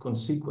big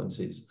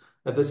consequences.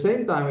 At the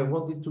same time, I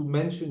wanted to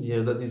mention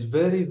here that it's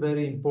very,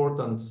 very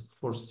important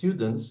for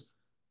students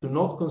to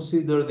not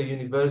consider the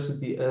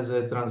university as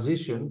a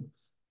transition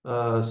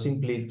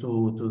simply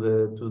to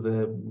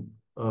the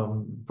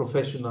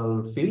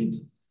professional field,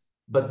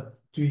 but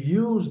to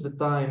use the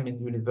time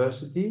in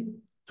university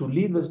to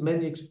live as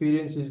many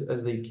experiences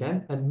as they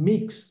can and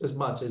mix as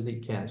much as they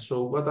can.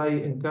 So what I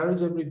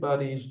encourage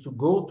everybody is to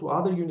go to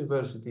other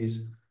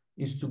universities,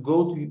 is to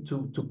go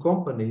to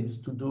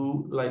companies to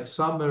do like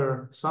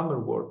summer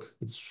work.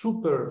 It's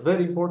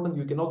very important.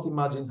 You cannot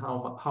imagine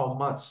how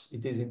much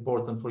it is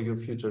important for your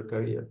future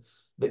career.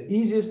 The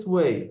easiest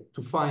way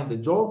to find a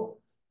job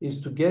is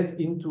to get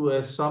into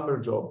a summer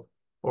job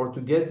or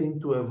to get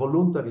into a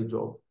voluntary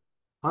job,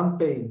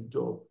 unpaid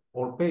job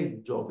or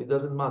paid job, it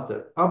doesn't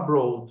matter,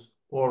 abroad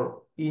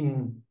or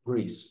in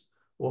Greece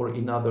or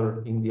in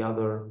the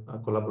other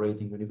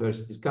collaborating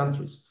universities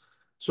countries.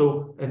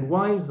 So, and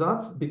why is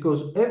that?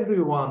 Because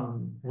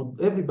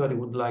everybody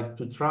would like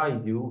to try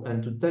you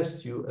and to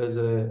test you as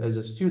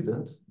a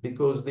student,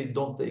 because they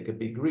don't take a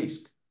big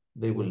risk.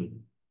 They will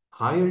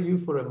hire you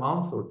for a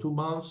month or 2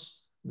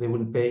 months. They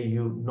will pay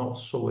you not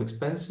so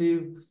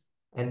expensive,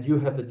 and you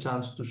have a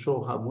chance to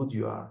show how good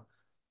you are.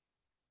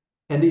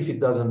 And if it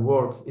doesn't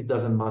work, it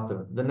doesn't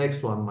matter. The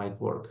next one might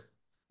work.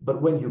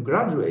 But when you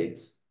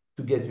graduate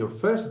to get your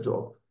first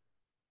job,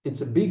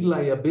 it's a big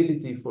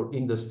liability for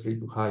industry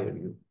to hire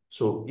you.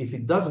 So if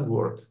it doesn't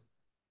work,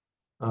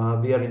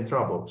 they are in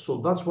trouble.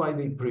 So that's why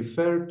they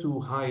prefer to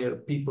hire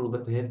people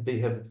that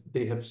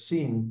they have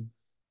seen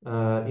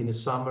in a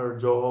summer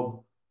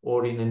job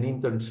or in an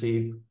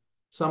internship,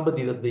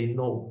 somebody that they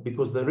know,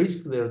 because the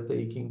risk they're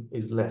taking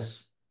is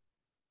less.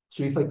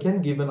 So if I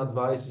can give an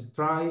advice, is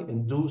try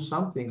and do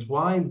some things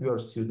while you are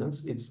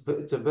students.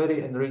 It's a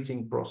very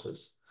enriching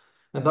process.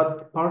 And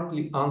that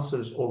partly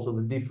answers also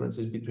the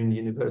differences between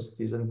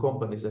universities and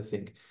companies, I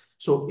think.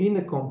 So in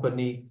a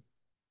company,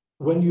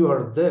 when you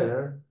are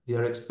there, they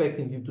are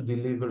expecting you to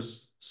deliver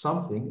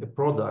something, a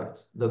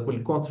product that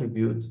will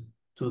contribute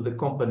to the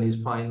company's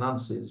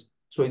finances.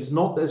 So it's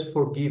not as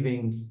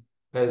forgiving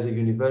as a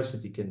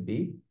university can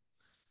be.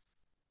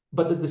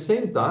 But at the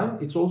same time,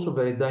 it's also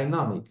very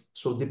dynamic.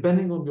 So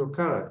depending on your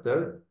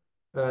character,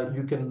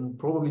 you can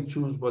probably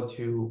choose what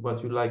you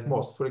like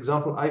most. For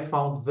example, I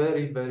found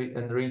very, very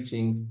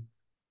enriching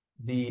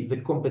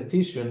the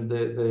competition,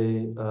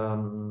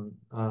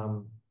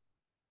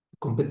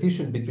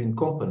 competition between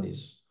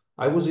companies.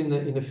 I was in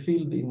a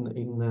field in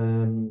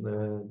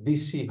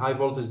DC, high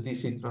voltage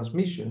DC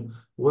transmission,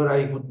 where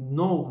I would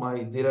know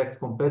my direct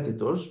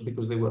competitors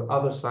because they were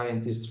other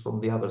scientists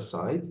from the other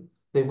side.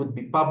 They would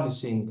be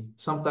publishing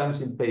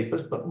sometimes in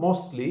papers, but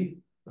mostly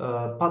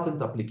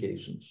patent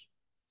applications.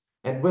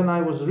 And when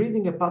I was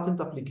reading a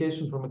patent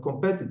application from a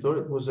competitor,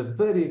 it was a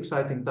very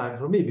exciting time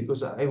for me,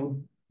 because I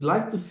would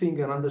like to think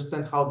and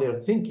understand how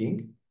they're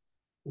thinking.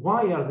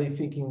 Why are they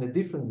thinking in a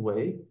different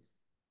way?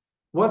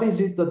 What is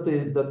it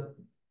that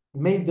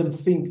made them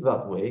think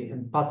that way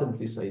and patent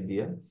this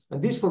idea?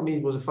 And this, for me,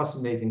 was a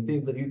fascinating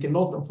thing that you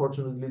cannot,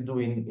 unfortunately, do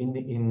in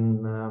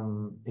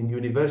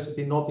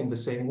university, not in the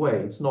same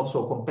way. It's not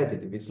so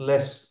competitive. It's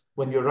less,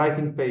 when you're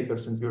writing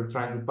papers and you're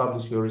trying to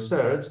publish your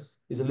research,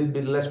 is a little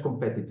bit less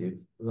competitive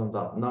than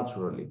that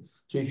naturally.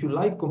 So if you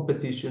like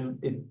competition,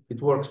 it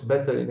works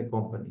better in a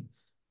company.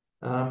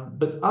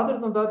 But other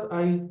than that,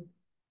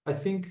 I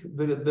think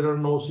there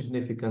are no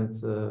significant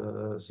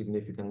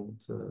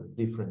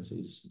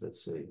differences,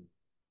 let's say.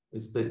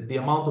 It's the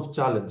amount of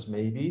challenge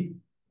maybe,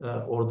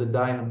 or the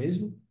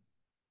dynamism,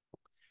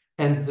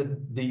 and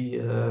the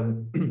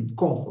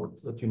comfort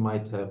that you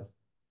might have.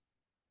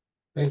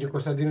 Thank you,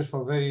 Konstantinos,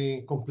 for a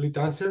very complete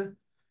answer.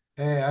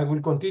 I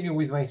will continue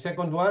with my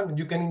second one.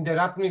 You can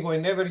interrupt me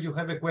whenever you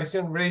have a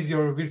question, raise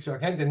your virtual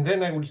hand, and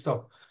then I will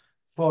stop.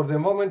 For the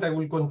moment, I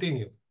will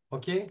continue,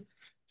 okay?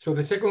 So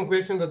the second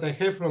question that I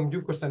have from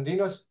you,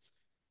 Konstantinos,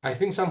 I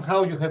think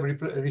somehow you have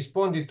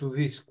responded to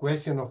this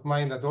question of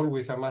mine that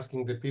always I'm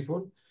asking the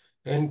people,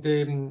 and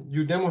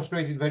you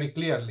demonstrated very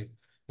clearly.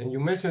 And you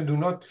mentioned do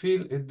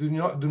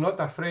not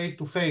afraid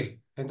to fail.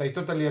 And I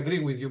totally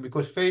agree with you,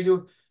 because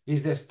failure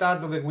is the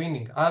start of the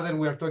winning. Either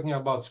we are talking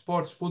about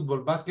sports,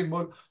 football,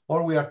 basketball,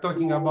 or we are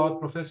talking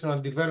about professional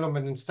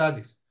development and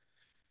studies.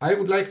 I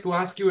would like to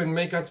ask you and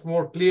make us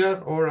more clear,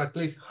 or at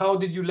least how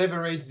did you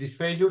leverage these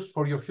failures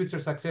for your future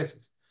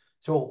successes?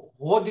 So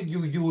what did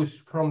you use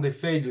from the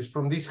failures,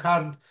 from these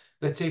hard,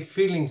 let's say,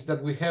 feelings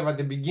that we have at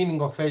the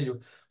beginning of failure?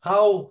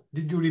 How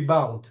did you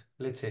rebound,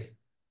 let's say?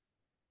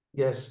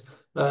 Yes,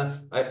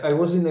 I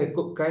was in a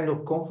kind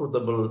of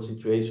comfortable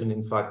situation,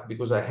 in fact,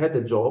 because I had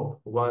a job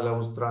while I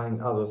was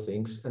trying other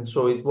things, and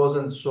so it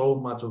wasn't so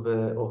much of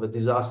a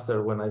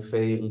disaster when I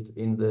failed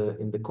in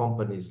the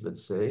companies,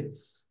 let's say.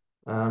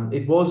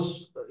 It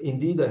was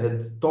indeed, I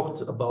had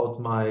talked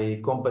about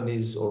my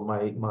companies, or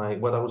my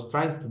what I was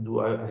trying to do.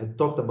 I had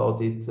talked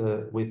about it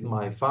with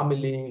my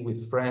family,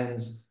 with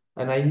friends,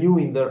 and I knew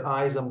in their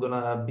eyes I'm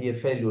gonna be a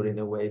failure in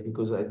a way,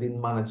 because I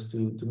didn't manage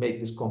to make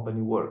this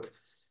company work.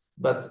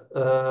 But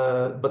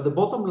the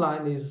bottom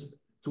line is,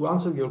 to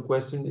answer your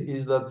question,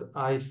 is that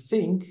I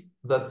think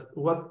that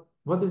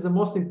what is the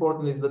most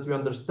important is that you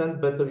understand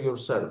better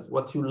yourself,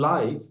 what you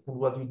like and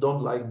what you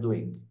don't like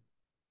doing.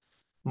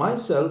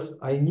 Myself,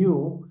 I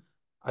knew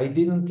I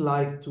didn't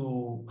like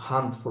to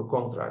hunt for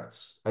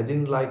contracts. I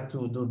didn't like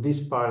to do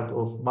this part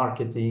of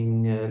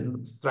marketing,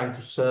 trying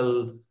to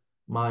sell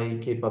my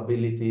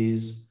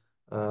capabilities,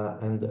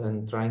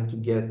 and trying to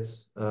get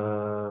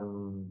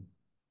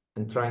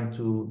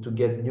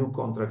new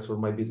contracts for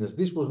my business.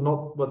 This was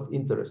not what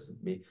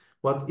interested me.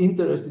 What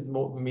interested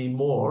me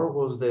more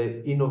was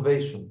the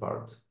innovation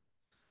part.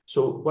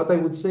 So what I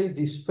would say,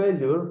 this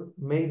failure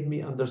made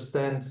me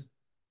understand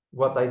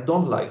what I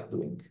don't like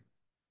doing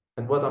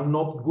and what I'm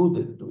not good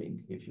at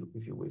doing, if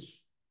you wish.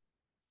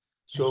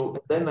 So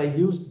then I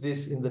used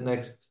this in the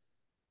next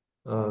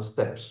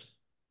steps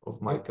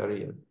of my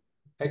career.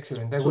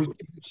 Excellent.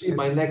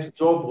 My next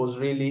job was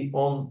really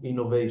on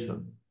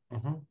innovation.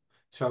 Mm-hmm.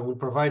 So I will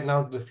provide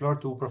now the floor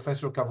to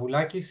Professor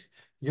Kavoulakis.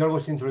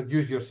 Yorgos,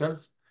 introduce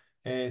yourself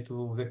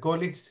to the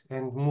colleagues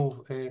and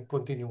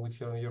continue with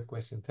your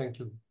question. Thank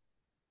you.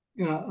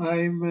 Yeah,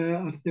 I'm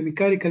at the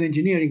mechanical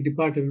engineering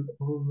department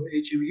of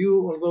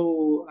HMU,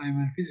 although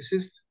I'm a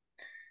physicist.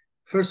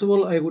 First of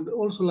all, I would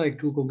also like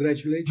to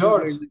congratulate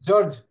you.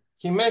 George,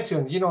 he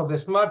mentioned, the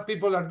smart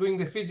people are doing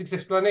the physics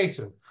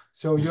explanation.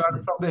 So you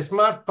are from the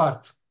smart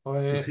part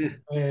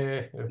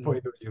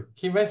point of view.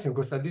 He mentioned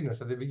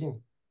Konstantinos at the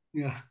beginning.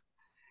 Yeah.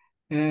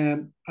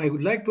 I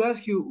would like to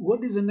ask you,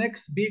 what is the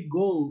next big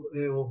goal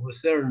of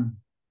CERN?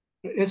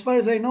 As far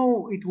as I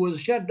know, it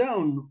was shut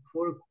down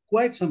for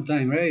quite some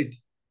time, right?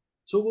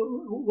 So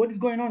what is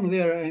going on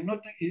there? I'm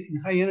not in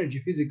high energy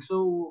physics,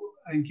 so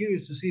I'm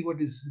curious to see what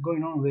is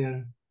going on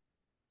there.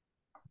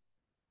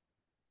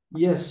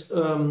 Yes,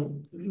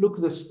 look,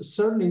 the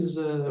CERN is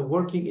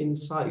working in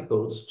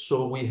cycles.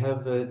 So we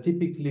have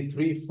typically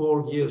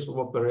 3-4 years of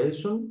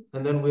operation,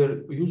 and then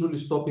we're usually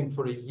stopping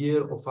for a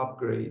year of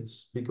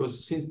upgrades,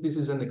 because since this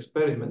is an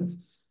experiment,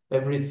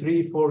 every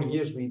 3-4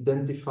 years we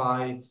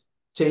identify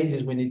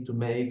changes we need to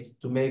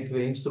make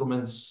the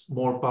instruments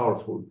more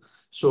powerful.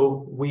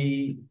 So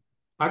we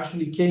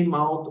actually came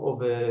out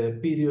of a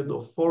period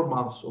of 4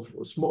 months of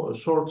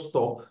short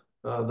stop,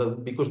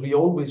 because we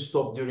always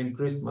stop during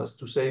Christmas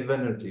to save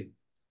energy.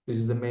 This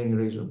is the main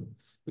reason,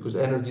 because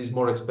energy is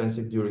more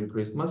expensive during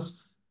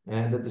Christmas.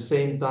 And at the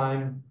same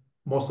time,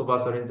 most of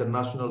us are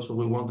international, so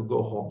we want to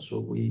go home. So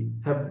we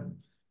have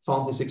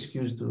found this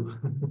excuse to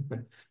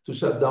to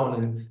shut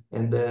down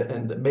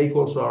and make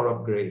also our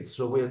upgrades.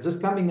 So we are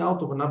just coming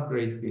out of an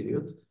upgrade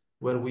period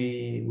where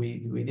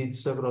we did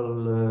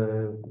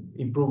several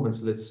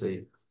improvements, let's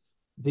say.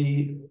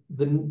 The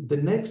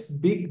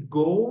next big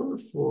goal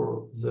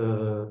for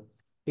the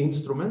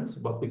instrument,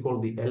 what we call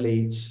the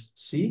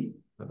LHC.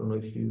 I don't know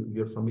if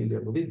you're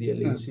familiar with it. The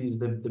LHC is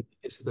the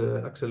biggest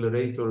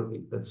accelerator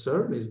at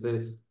CERN, is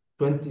the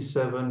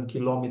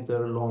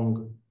 27-kilometer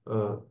long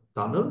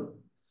tunnel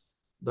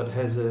that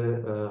has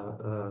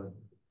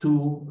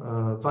two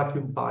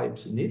vacuum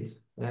pipes in it.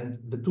 And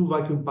the two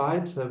vacuum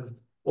pipes have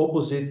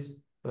opposite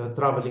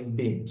traveling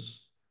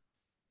beams,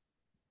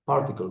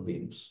 particle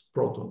beams,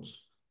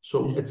 protons.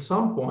 So at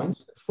some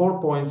points,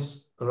 4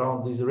 points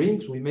around these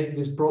rings, we make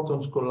these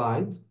protons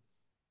collide,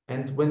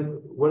 And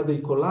where they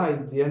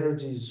collide, the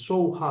energy is so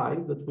high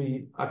that we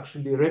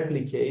actually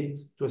replicate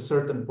to a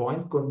certain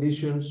point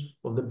conditions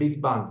of the Big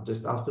Bang,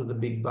 just after the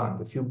Big Bang,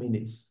 a few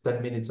minutes,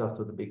 10 minutes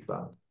after the Big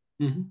Bang.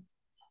 Mm-hmm.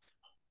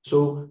 So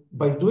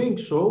by doing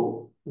so,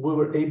 they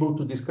were able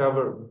to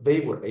discover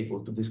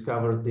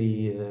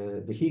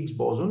the Higgs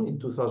boson in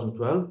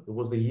 2012. It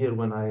was the year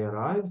when I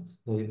arrived.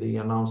 They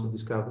announced the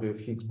discovery of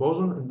Higgs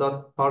boson, and that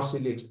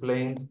partially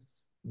explained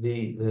the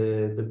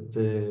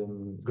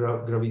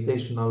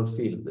gravitational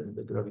field and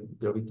the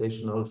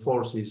gravitational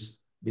forces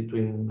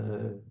between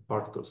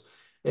particles.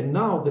 And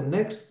now the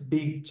next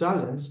big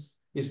challenge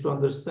is to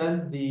understand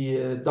the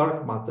dark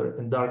matter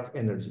and dark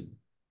energy.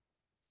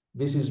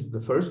 This is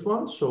the first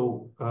one.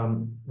 So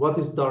what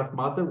is dark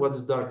matter? What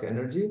is dark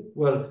energy?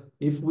 Well,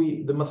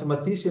 the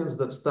mathematicians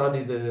that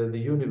study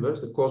the universe,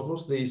 the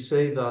cosmos, they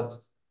say that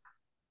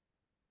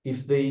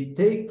if they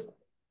take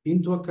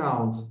into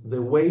account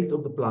the weight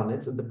of the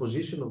planets and the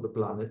position of the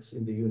planets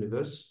in the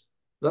universe,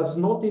 that's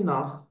not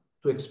enough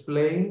to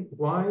explain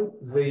why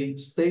they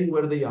stay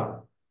where they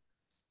are.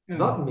 Yeah.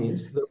 That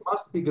means there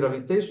must be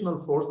gravitational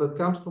force that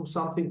comes from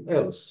something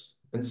else.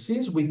 And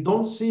since we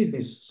don't see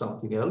this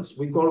something else,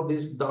 we call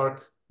this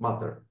dark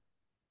matter.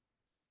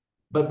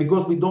 But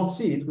because we don't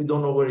see it, we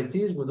don't know where it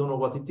is, we don't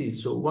know what it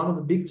is. So one of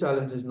the big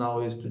challenges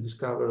now is to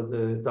discover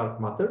the dark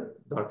matter,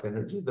 dark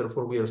energy.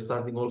 Therefore, we are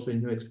starting also a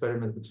new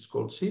experiment, which is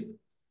called SEEP,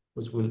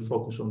 which will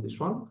focus on this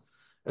one.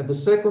 And the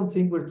second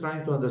thing we're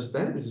trying to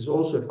understand, which is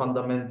also a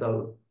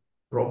fundamental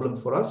problem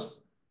for us,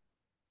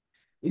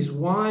 is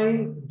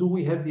why do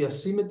we have the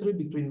asymmetry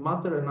between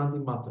matter and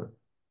antimatter?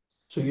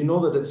 So you know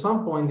that at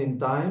some point in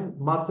time,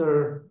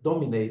 matter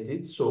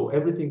dominated. So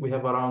everything we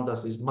have around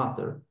us is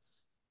matter.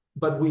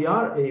 But we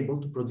are able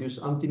to produce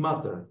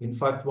antimatter. In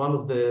fact, one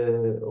of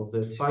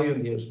the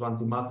pioneers of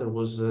antimatter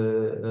was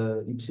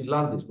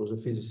Ypsilantis, was a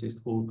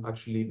physicist who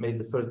actually made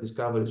the first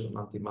discoveries on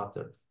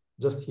antimatter.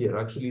 Just here,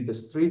 actually, the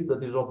street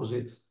that is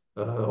opposite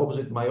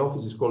my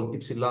office is called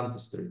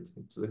Ypsilantis Street.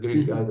 It's the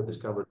Greek guy that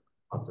discovered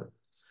matter.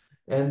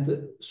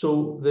 And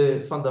so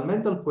the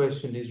fundamental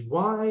question is,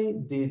 why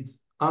did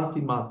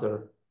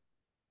antimatter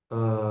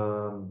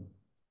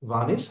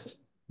vanished,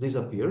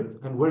 disappeared,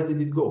 and where did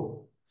it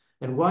go?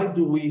 And why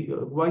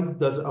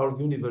does our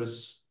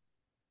universe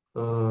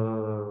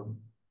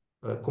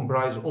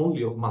comprise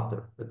only of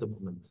matter at the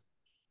moment?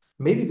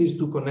 Maybe these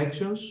two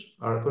questions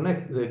are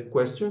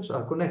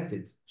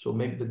connected. So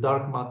maybe the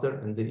dark matter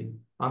and the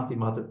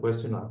antimatter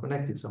question are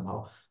connected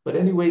somehow. But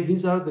anyway,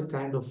 these are the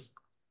kind of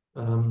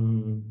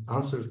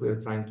answers we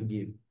are trying to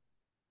give.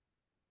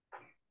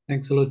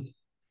 Thanks a lot.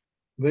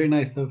 Very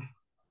nice stuff.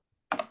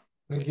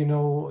 Thank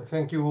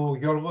you,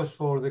 Yorgos,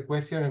 for the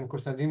question and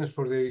Konstantinos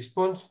for the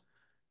response.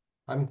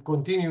 I'm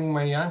continuing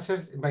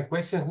my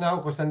questions now,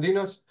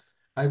 Konstantinos.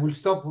 I will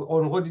stop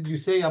on what did you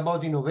say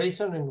about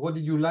innovation and what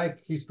did you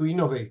like is to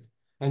innovate.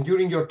 And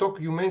during your talk,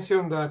 you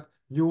mentioned that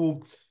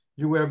you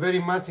were very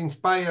much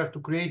inspired to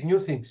create new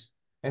things.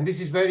 And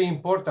this is very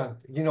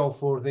important,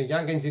 for the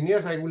young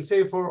engineers, I will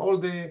say for all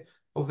the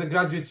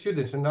graduate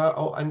students and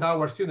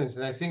our students.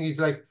 And I think it's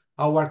like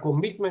our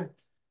commitment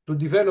to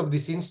develop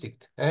this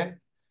instinct.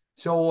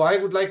 So I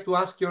would like to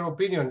ask your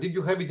opinion. Did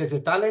you have it as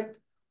a talent?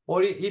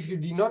 Or if you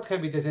did not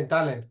have it as a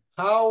talent,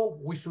 how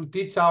we should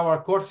teach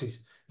our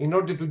courses in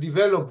order to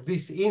develop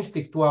this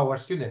instinct to our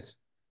students?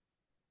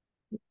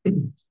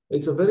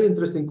 It's a very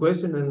interesting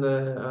question, and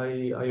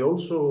I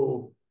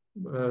also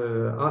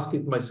asked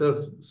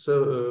myself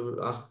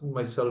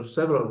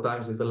several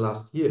times in the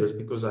last years,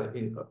 because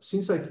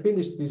since I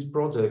finished these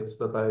projects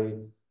that I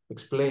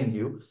explained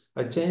you,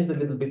 I changed a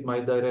little bit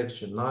my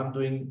direction. Now I'm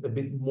doing a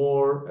bit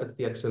more at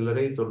the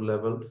accelerator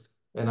level,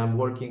 and I'm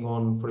working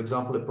on, for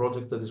example, a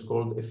project that is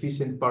called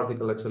efficient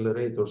particle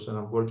accelerators, and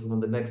I'm working on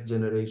the next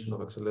generation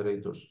of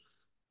accelerators,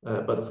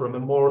 but from a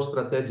more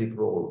strategic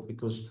role,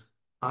 because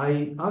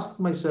I asked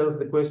myself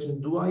the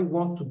question, do I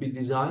want to be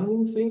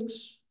designing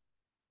things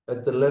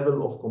at the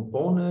level of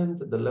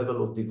component, at the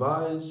level of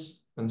device,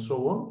 and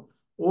so on,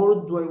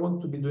 or do I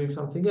want to be doing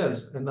something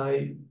else? And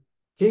I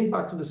came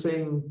back to the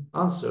same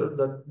answer,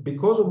 that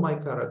because of my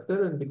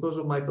character and because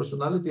of my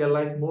personality, I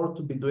like more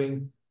to be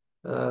doing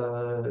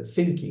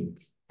thinking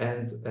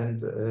and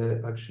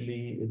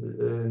actually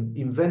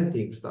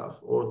inventing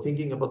stuff or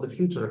thinking about the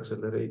future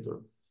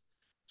accelerator.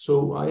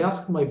 So I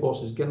asked my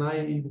bosses, can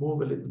I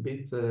move a little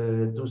bit,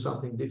 do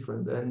something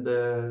different? And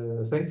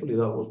thankfully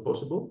that was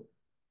possible.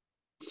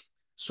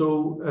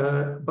 So,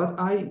 but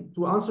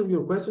to answer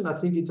your question, I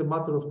think it's a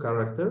matter of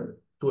character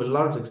to a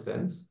large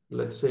extent.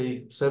 Let's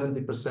say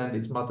 70%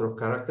 is matter of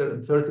character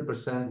and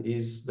 30%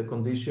 is the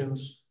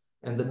conditions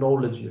and the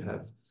knowledge you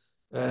have.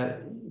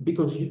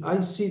 Because I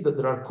see that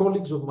there are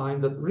colleagues of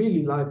mine that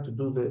really like to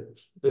do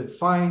the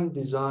fine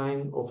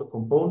design of a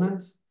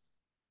component,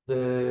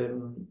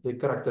 the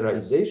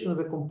characterization of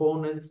a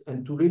component,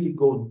 and to really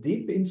go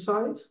deep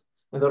inside.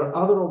 And there are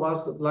other of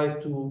us that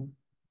like to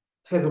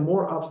have a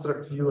more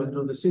abstract view and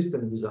do the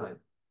system design.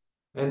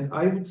 And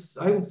I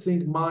would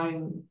think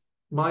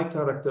my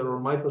character or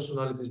my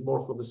personality is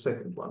more for the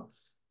second one.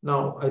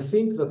 Now, I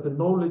think that the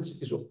knowledge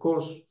is, of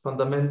course,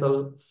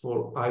 fundamental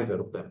for either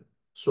of them.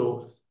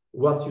 So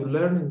what you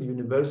learn in the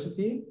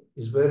university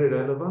is very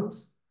relevant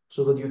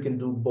so that you can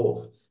do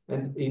both.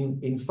 And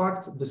in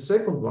fact, the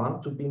second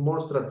one, to be more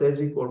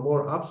strategic or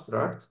more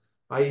abstract,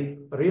 I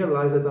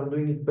realize that I'm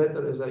doing it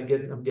better as I'm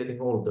getting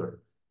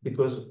older,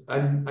 because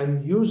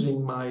I'm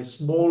using my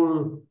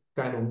small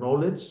kind of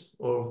knowledge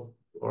or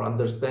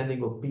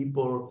understanding of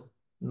people,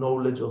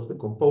 knowledge of the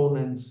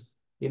components,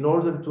 in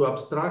order to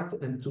abstract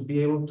and to be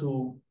able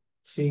to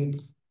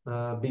think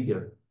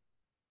bigger.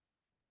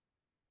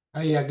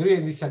 I agree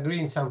and disagree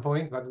in some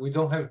point, but we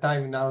don't have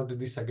time now to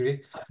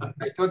disagree.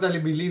 I totally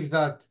believe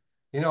that,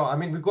 I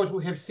mean, because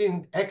we have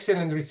seen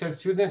excellent research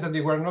students that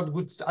they were not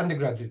good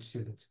undergraduate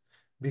students,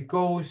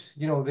 because,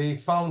 they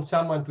found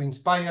someone to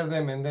inspire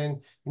them and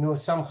then,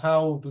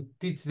 somehow to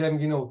teach them,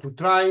 to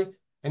try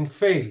and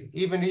fail,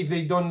 even if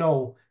they don't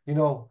know,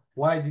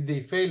 why did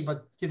they fail,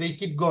 but they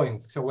keep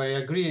going. So I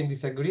agree and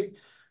disagree,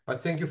 but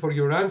thank you for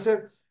your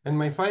answer. And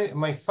my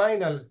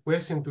final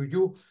question to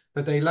you,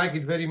 that I like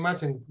it very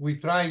much, and we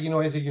try,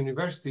 as a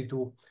university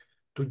to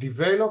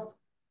develop.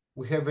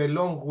 We have a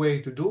long way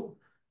to do,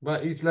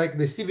 but it's like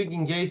the civic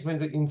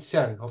engagement in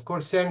CERN. Of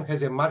course, CERN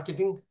has a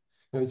marketing.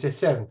 It's a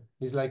CERN.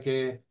 It's like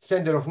a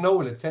center of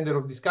knowledge, center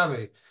of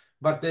discovery.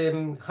 But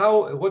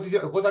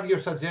what are your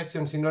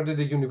suggestions in order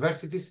the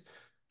universities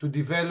to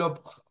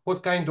develop?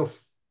 What are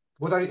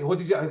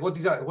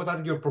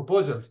your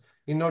proposals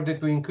in order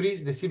to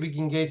increase the civic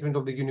engagement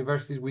of the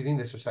universities within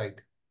the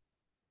society?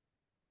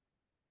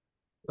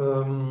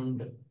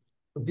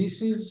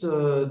 This is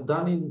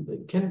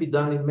can be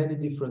done in many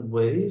different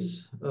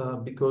ways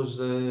because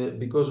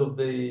of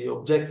the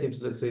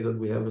objectives, let's say, that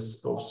we have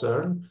of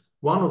CERN.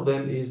 One of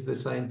them is the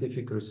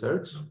scientific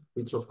research,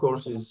 which of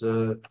course is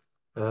the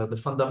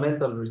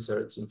fundamental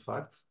research, in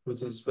fact,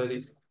 which is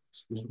very,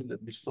 excuse me,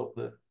 let me stop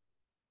the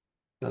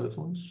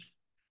telephones.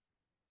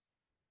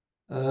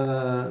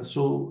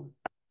 So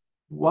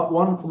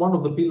one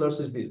of the pillars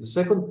is this. The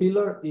second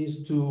pillar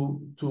is to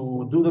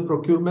do the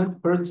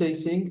procurement,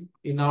 purchasing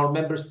in our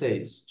member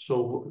states.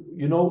 So,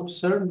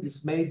 CERN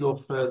is made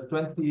of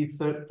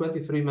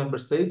 23 member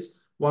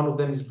states. One of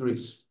them is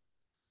Greece.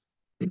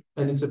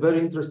 And it's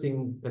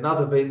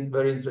another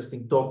very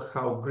interesting talk,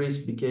 how Greece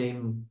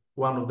became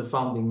one of the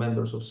founding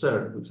members of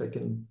CERN, which I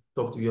can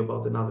talk to you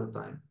about another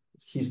time.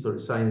 History,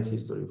 science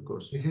history, of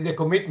course. This is a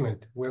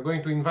commitment. We're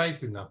going to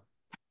invite you now.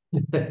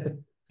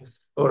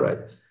 All right.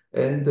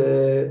 And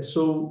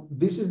so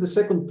this is the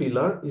second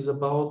pillar, is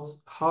about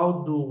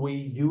how do we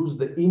use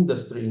the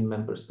industry in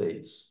member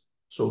states.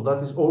 So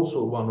that is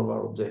also one of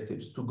our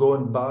objectives, to go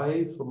and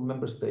buy from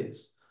member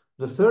states.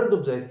 The third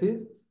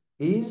objective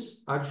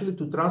is actually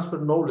to transfer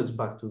knowledge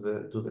back to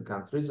the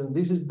countries, and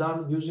this is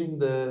done using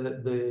the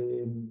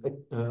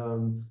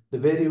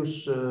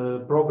various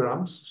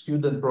programs,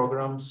 student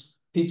programs,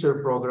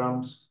 teacher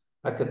programs,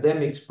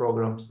 academics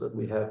programs that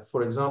we have.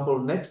 For example,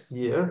 next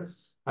year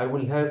I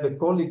will have a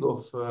colleague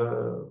of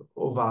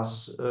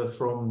us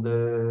from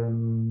the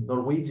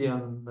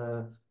Norwegian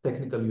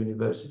Technical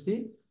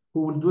University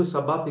who will do a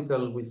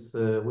sabbatical with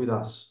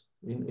us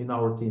in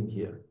our team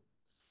here.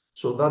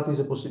 So that is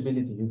a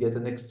possibility. You get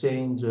an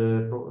exchange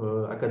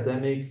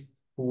academic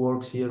who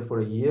works here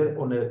for a year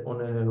on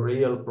a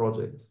real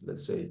project,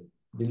 let's say,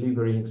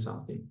 delivering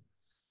something.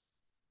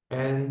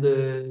 And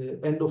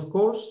of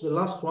course, the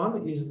last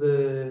one is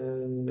the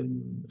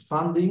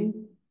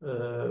funding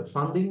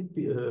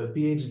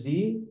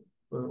PhD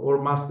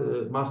or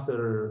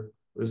master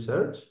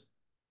research,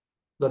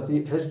 that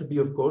it has to be,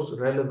 of course,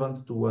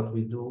 relevant to what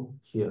we do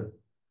here.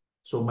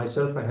 So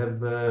myself, I had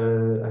 2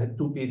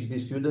 PhD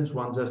students,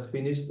 one just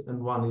finished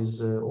and one is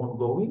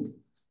ongoing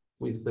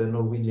with the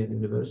Norwegian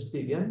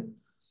University again.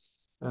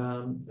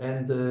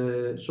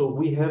 So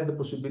we have the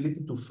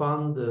possibility to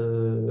fund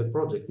a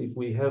project if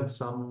we have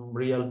some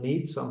real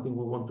need, something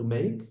we want to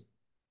make.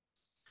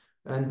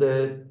 And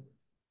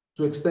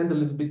to extend a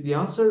little bit the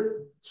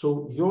answer,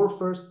 so your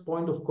first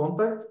point of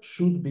contact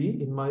should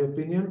be, in my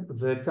opinion,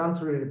 the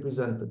country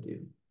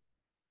representative.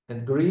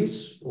 And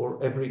Greece,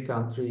 or every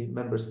country,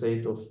 member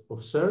state of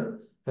CERN,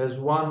 has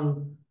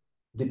one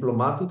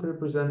diplomatic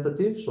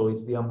representative, so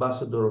it's the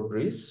ambassador of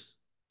Greece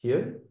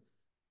here,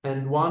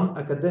 and one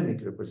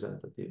academic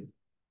representative,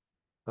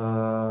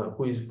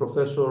 who is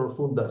Professor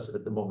Fundas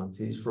at the moment.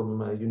 He's from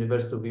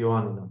University of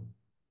Ioannina.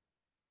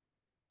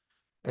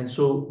 And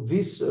so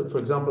this, for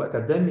example,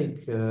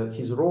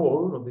 his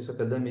role of this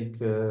academic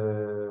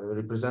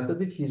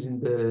representative, he's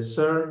in the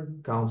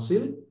CERN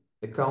Council,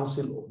 a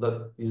council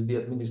that is the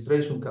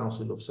administration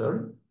council of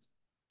CERN.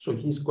 So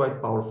he's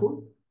quite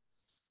powerful.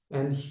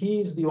 And he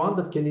is the one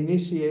that can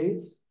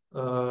initiate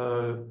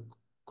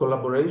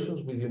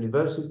collaborations with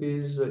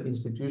universities,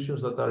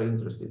 institutions that are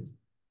interested.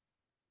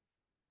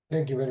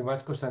 Thank you very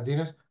much,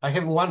 Konstantinos. I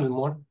have one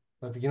more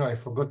that I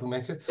forgot to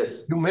mention.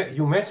 Yes.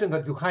 You mentioned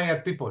that you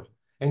hire people,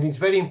 and it's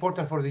very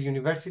important for the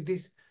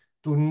universities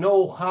to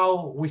know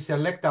how we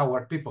select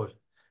our people.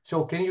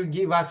 So can you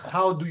give us,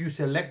 how do you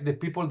select the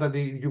people that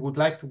you would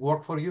like to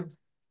work for you?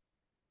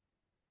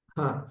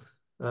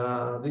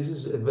 This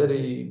is a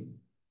very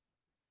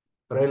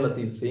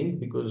relative thing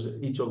because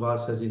each of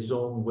us has his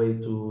own way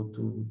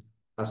to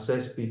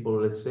assess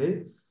people, let's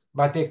say.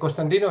 But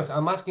Konstantinos,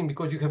 I'm asking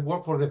because you have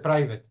worked for the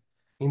private.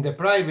 In the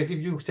private, if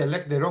you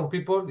select the wrong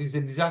people, it's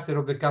a disaster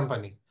of the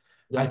company.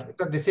 Yeah. I think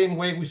that the same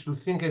way we should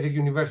think as a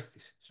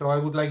universities. So I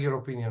would like your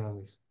opinion on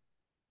this.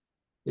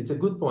 It's a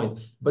good point.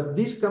 But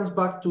this comes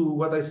back to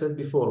what I said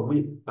before.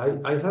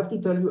 I have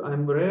to tell you,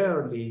 I'm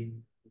rarely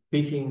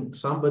picking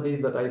somebody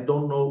that I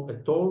don't know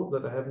at all,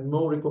 that I have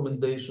no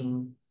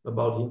recommendation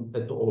about him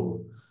at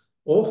all.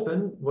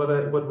 Often,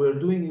 what we're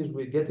doing is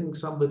we're getting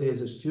somebody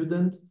as a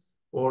student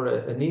or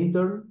an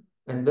intern,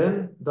 and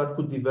then that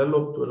could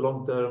develop to a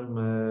long-term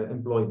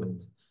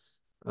employment.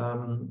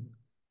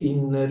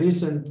 In a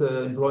recent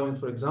employment,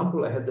 for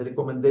example, I had the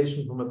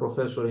recommendation from a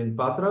professor in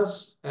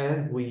Patras,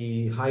 and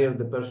we hired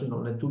the person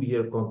on a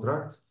 2-year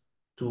contract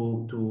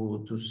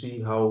to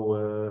see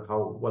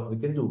what we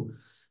can do.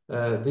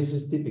 This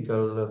is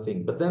typical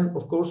thing. But then,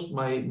 of course,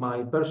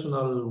 my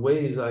personal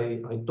way is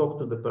I talk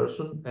to the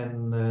person,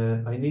 and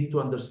I need to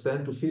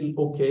understand, to feel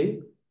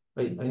okay.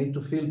 I need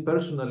to feel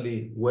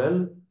personally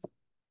well,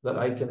 that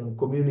I can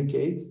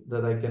communicate,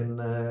 that I can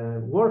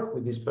work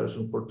with this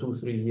person for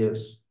 2-3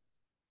 years.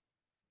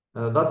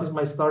 That is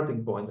my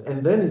starting point.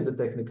 And then is the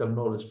technical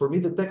knowledge. For me,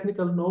 the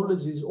technical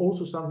knowledge is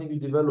also something you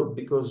develop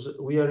because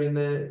we are in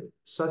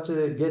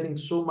getting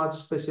so much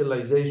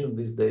specialization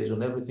these days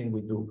on everything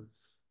we do,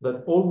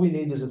 that all we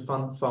need is a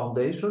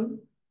foundation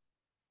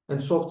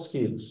and soft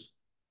skills.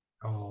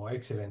 Oh,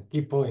 excellent.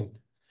 Key point.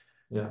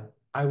 Yeah.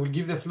 I will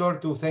give the floor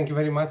to, thank you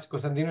very much,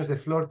 Konstantinos, the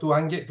floor to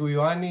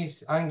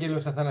Ioannis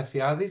Angelos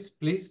Athanasiadis,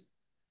 please.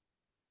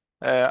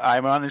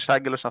 I'm Ioannis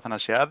Angelos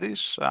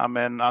Athanasiadis. I'm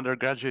an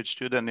undergraduate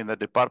student in the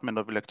Department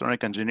of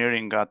Electronic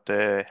Engineering at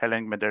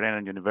Hellenic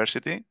Mediterranean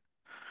University.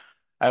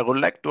 I would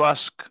like to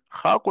ask,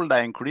 how could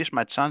I increase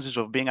my chances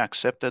of being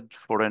accepted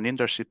for an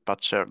internship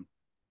at CERN?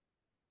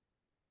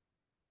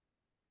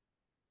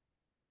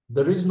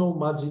 There is no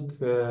magic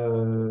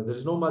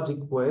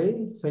way.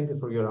 Thank you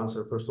for your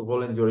answer, first of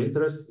all, and your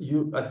interest.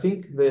 I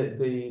think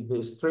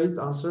the straight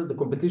answer, the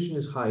competition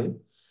is high.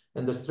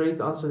 And the straight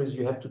answer is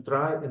you have to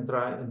try and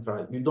try and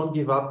try. You don't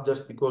give up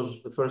just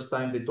because the first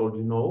time they told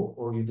you no,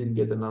 or you didn't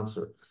get an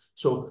answer.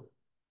 So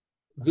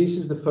this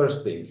is the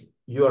first thing.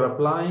 You are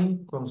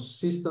applying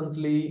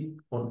consistently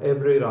on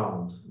every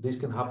round. This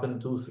can happen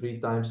 2-3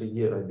 times a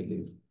year, I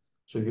believe.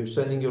 So you're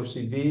sending your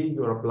CV,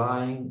 you're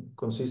applying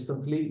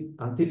consistently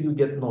until you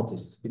get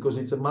noticed, because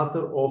it's a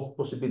matter of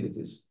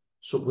possibilities.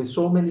 So with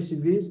so many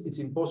CVs, it's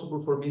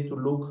impossible for me to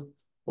look,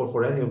 or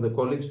for any of the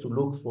colleagues to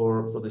look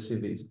for the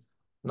CVs.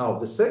 Now,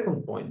 the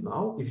second point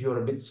now, if you're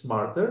a bit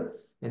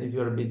smarter and if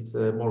you're a bit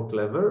more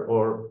clever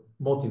or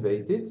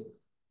motivated,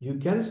 you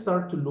can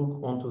start to look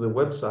onto the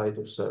website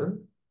of CERN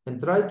and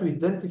try to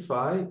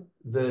identify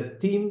the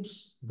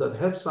teams that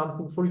have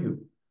something for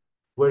you,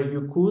 where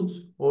you could,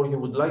 or you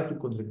would like to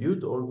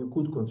contribute, or you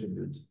could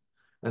contribute.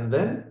 And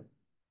then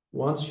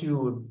once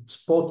you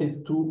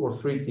spotted 2 or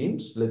 3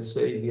 teams, let's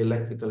say the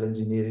electrical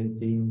engineering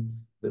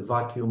team, the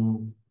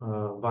vacuum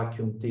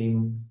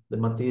team, the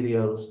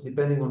materials,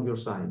 depending on your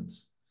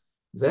science,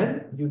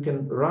 then you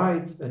can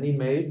write an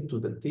email to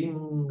the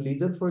team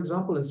leader, for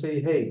example, and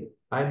say, hey,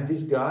 I'm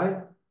this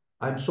guy.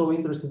 I'm so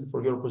interested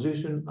for your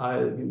position.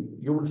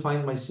 You will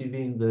find my CV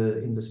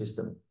in the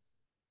system.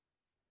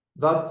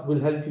 That will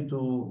help you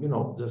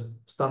to, just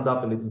stand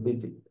up a little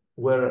bit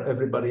where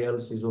everybody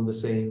else is on the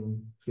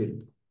same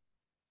field.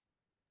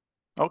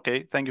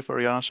 Okay, thank you for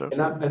your answer.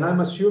 And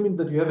I'm assuming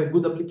that you have a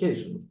good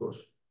application, of course.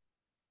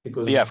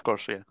 Because, yeah, of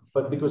course, yeah.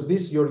 But because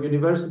your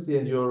university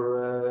and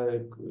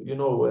your,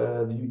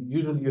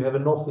 usually you have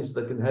an office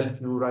that can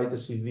help you write a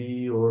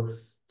CV or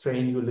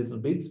train you a little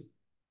bit.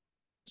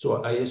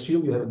 So I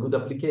assume you have a good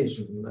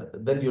application.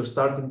 Then you're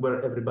starting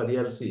where everybody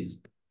else is.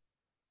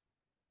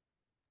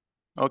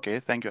 Okay,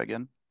 thank you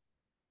again.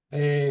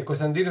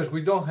 Konstantinos,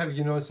 we don't have,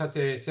 such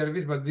a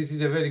service, but this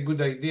is a very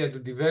good idea to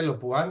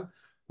develop one.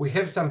 We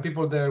have some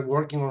people that are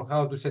working on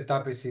how to set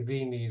up a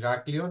CV in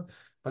Heraklion,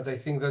 but I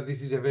think that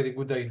this is a very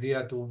good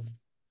idea to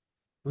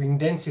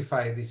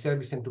intensify the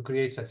service and to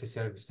create such a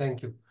service.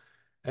 Thank you.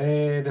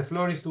 The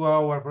floor is to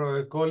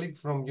our colleague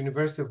from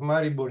University of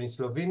Maribor in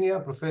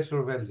Slovenia,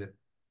 Professor Velzer.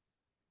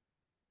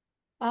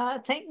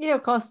 Thank you,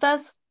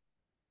 Kostas.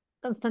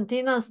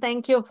 Konstantinos,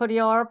 thank you for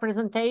your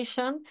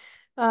presentation.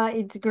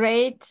 It's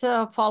great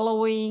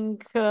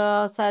following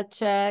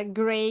such a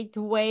great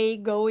way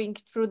going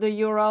through the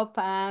Europe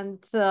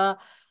and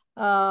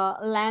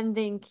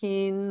landing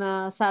in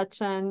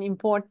such an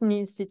important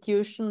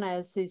institution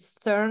as is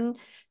CERN.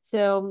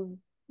 So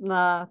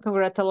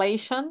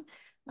congratulations.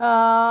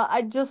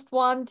 I just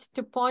want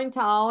to point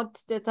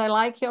out that I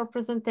like your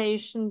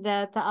presentation,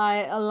 that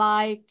I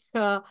like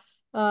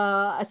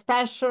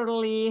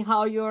especially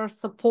how you're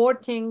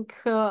supporting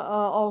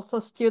also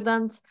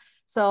students.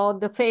 So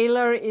the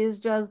failure is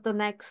just the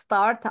next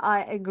start.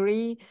 I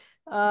agree.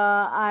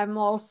 I'm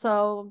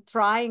also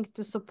trying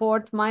to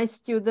support my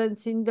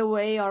students in the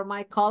way, or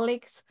my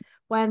colleagues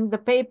when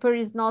the paper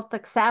is not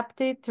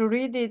accepted, to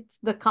read it,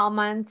 the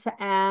comments,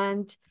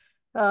 and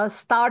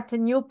start a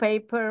new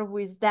paper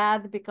with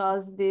that,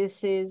 because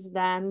this is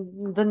then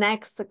the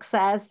next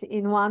success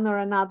in one or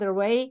another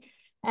way.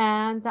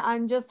 And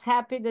I'm just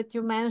happy that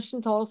you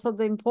mentioned also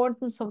the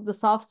importance of the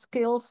soft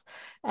skills.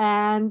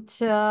 And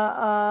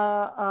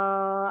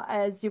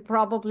as you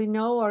probably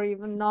know, or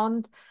even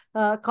not,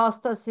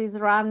 Costas is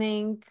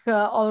running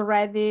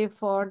already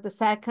for the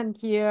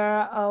second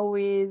year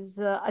with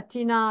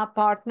Athena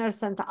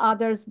partners and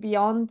others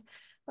beyond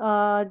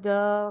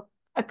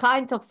a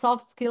kind of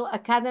soft skill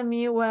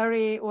academy,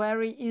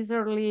 very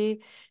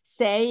easily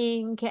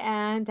saying,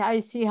 and I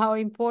see how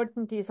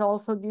important is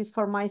also this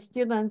for my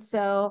students.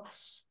 So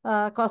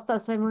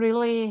Costas, I'm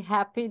really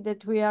happy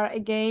that we are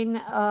again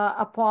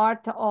a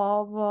part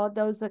of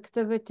those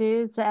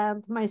activities,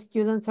 and my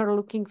students are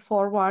looking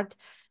forward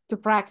to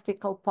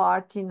practical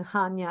part in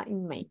Hania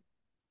in May.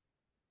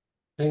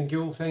 Thank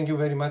you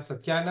very much,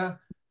 Tatiana,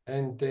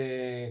 and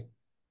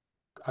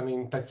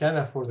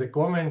Tatiana, for the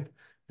comment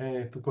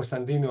to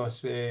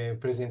Konstantinos'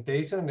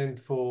 presentation, and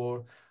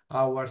for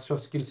our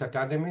Soft Skills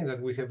Academy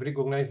that we have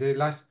recognized the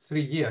last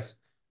 3 years,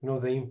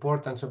 the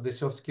importance of the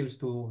soft skills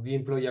to the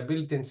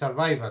employability and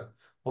survival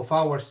of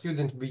our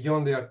students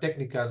beyond their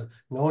technical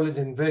knowledge.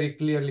 And very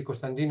clearly,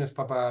 Konstantinos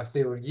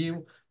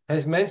Papastergiou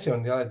has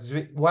mentioned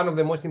one of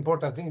the most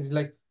important things is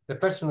like the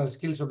personal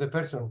skills of the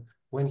person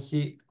when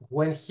he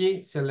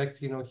selects,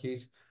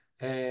 his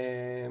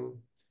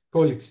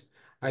colleagues.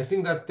 I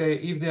think that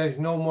if there is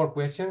no more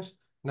questions,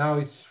 now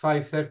it's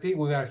 5:30.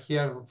 We are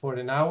here for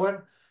an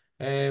hour.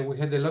 We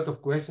had a lot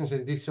of questions,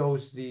 and this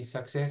shows the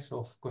success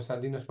of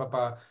Konstantinos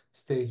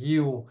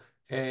Papastergiou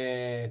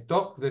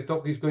talk. The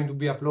talk is going to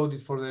be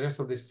uploaded for the rest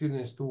of the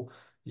students to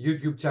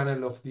YouTube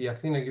channel of the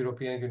Athena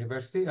European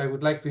University. I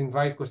would like to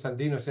invite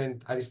Konstantinos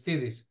and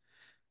Aristides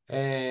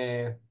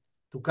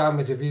to come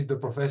as a visitor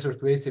professor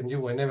to HMU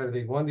whenever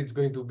they want. It's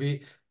going to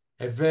be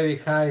a very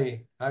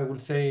high, I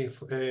would say,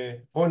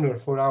 honor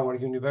for our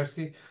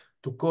university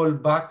to call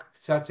back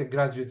such a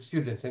graduate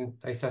students. And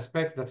I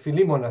suspect that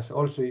Philimonas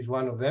also is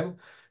one of them,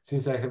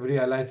 since I have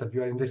realized that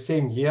you are in the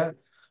same year.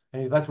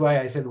 And that's why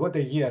I said, what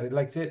a year,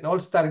 like an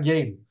all-star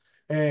game.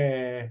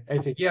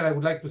 As a year, I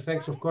would like to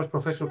thank, of course,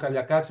 Professor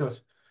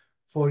Kaliakatsos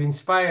for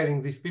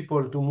inspiring these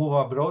people to move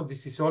abroad.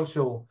 This is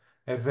also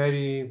a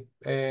very,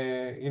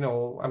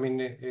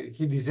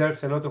 he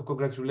deserves a lot of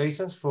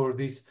congratulations for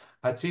this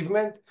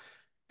achievement.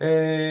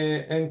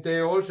 And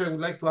also, I would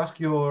like to ask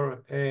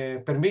your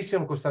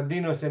permission,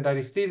 Konstantinos and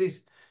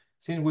Aristides,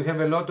 since we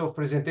have a lot of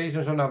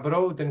presentations on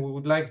abroad, and we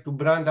would like to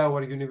brand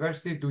our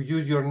university, to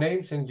use your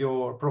names and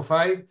your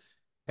profile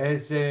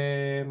as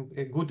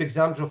good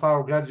examples of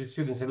our graduate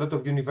students. A lot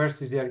of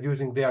universities, they are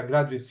using their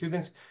graduate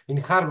students. In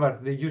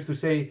Harvard, they used to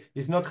say,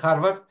 it's not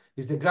Harvard,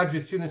 it's the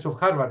graduate students of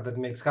Harvard that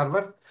makes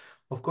Harvard.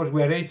 Of course,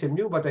 we are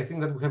HMU, but I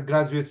think that we have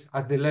graduates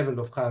at the level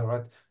of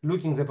Harvard,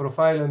 looking the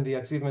profile and the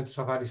achievements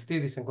of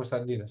Aristides and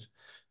Konstantinos.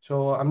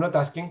 So I'm not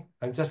asking,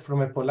 I'm just from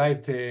a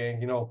polite,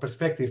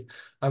 perspective,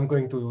 I'm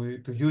going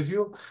to use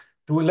you,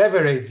 to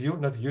leverage you,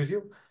 not use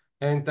you.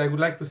 And I would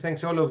like to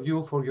thank all of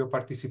you for your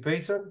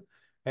participation.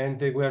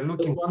 And we are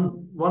looking. Just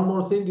one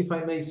more thing, if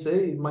I may say,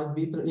 it might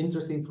be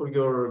interesting for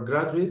your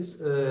graduates.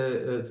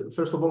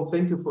 First of all,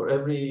 thank you for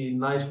every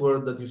nice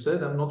word that you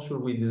said. I'm not sure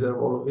we deserve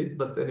all of it,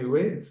 but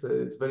anyway,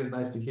 it's very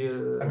nice to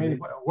hear.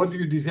 What do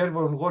you deserve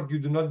or what you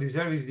do not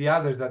deserve is the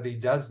others that they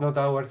judge, not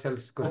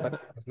ourselves,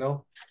 Konstantinos,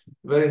 no?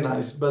 Very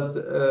nice. But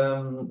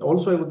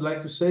also, I would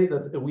like to say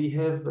that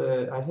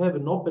I have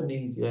an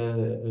opening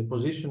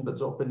position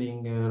that's opening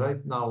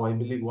right now, I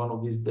believe one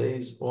of these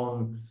days,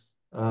 on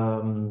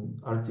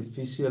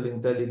artificial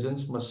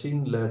intelligence,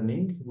 machine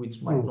learning,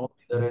 which might not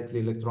be directly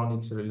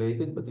electronics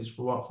related, but it's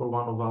for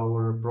one of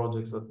our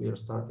projects that we are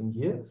starting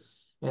here.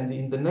 And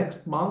in the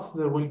next month,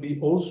 there will be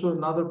also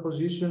another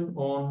position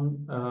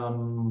on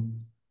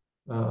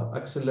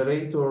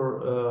accelerator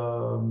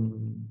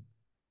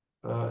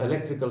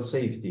electrical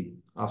safety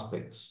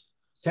aspects.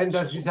 Send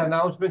us these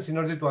announcements in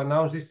order to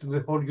announce this to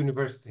the whole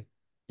university.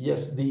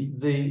 Yes,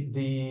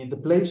 the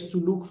place to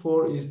look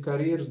for is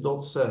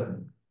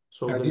careers.cern.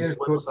 So there's a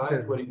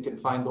website where you can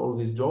find all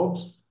these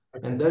jobs.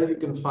 Excellent. And there you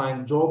can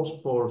find jobs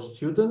for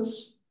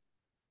students,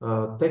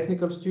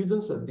 technical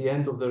students at the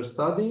end of their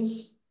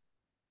studies,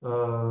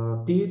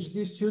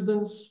 PhD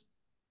students,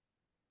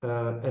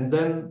 and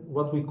then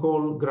what we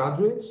call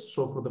graduates,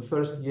 so for the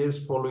first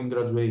years following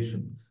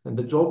graduation. And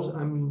the jobs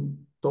I'm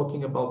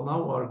talking about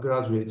now are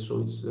graduates,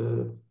 so it's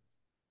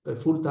a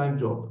full-time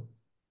job.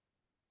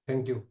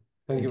 Thank you.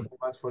 Thank you very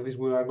much for this.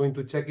 We are going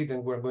to check it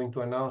and we're going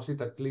to announce it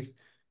at least,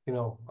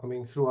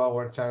 through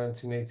our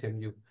channels in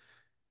HMU.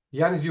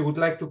 Yannis, you would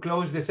like to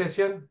close the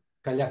session?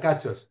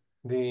 Kaliakatsos,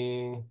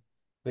 the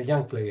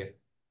young player.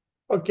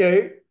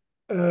 Okay.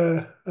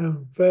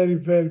 I'm very,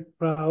 very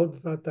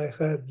proud that I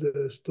had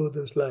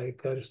students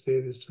like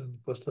Aristides and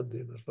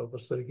Konstantinos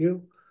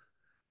Papastergiou.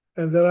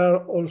 And there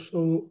is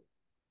also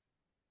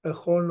a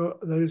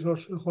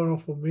honor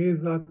for me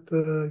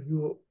that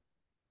you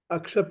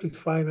accepted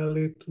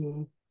finally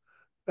to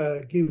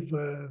give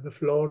the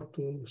floor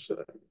to say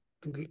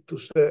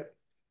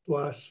to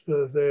us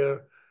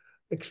their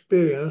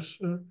experience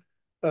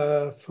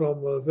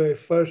from their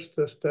first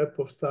step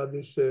of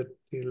studies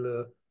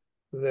till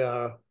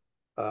their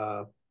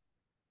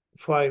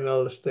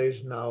final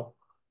stage now.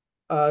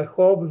 I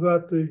hope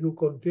that you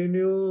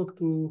continue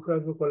to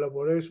have a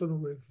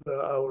collaboration with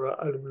our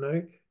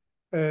alumni,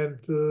 and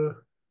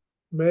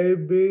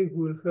maybe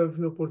we'll have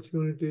the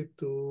opportunity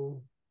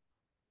to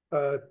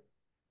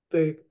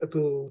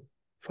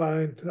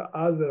find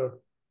other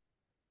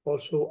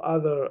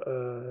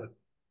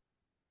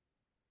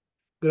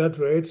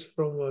graduates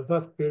from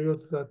that period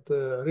that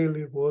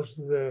really was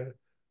the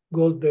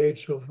gold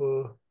age of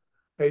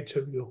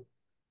HMU.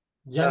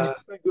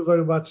 Thank you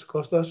very much,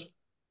 Kostas.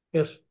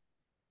 Yes,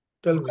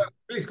 tell me.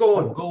 Please go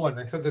on. Go on.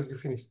 I thought that you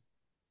finished.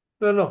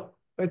 No,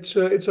 it's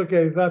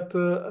okay.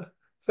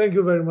 Thank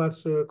you very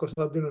much,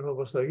 Konstantinos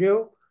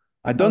Papastergiou.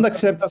 I don't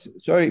accept,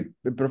 sorry,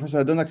 Professor,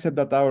 I don't accept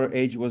that our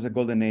age was a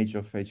golden age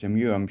of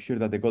HMU. I'm sure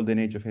that the golden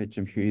age of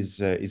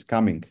HMU is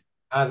coming.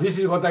 This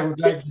is what I would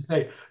like to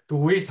say, to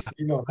wish,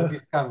 that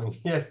is coming.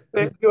 Yes.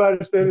 Thank you,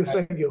 Aristoteles.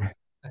 Thank you.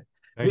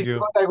 This is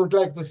what I would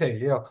like to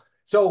say.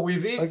 So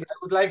with this, I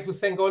would like to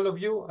thank all of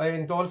you,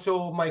 and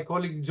also my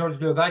colleague George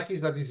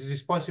Leodakis, that is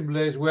responsible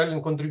as well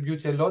and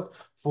contributes a lot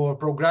for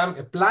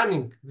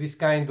planning this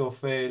kind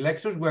of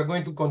lectures. We are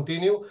going to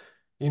continue.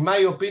 In my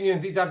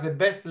opinion, these are the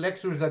best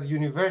lectures that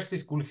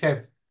universities could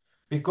have,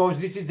 because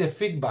this is the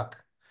feedback.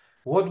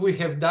 What we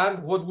have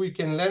done, what we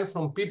can learn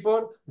from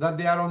people that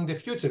they are on the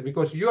future,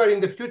 because you are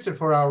in the future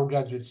for our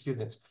graduate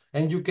students,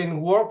 and you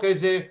can work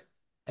as a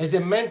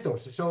mentor.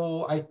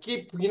 So I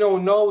keep,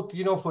 note,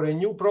 for a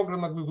new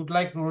program that we would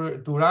like to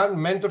run,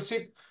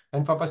 mentorship,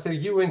 and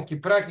Papastergiou and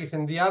Kyprakis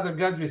and the other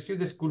graduate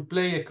students could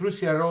play a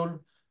crucial role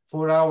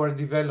for our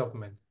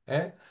development.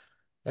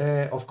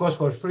 Of course,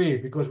 for free,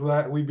 because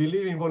we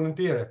believe in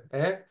volunteer.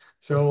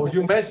 So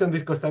you mentioned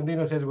this,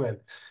 Konstantinos, as well.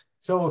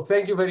 So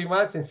thank you very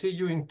much, and see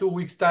you in 2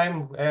 weeks'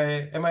 time.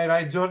 Am I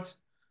right, George?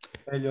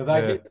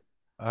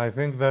 I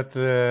think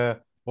that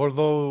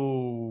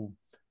although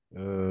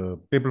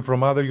people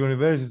from other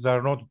universities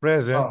are not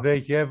present,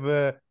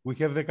 we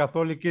have the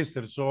Catholic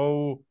Easter,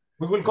 so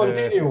we will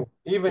continue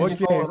even we'll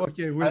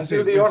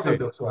see. The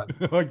Orthodox one.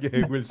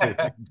 Okay, we'll see.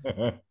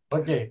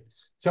 Okay,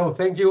 so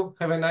thank you.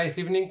 Have a nice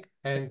evening,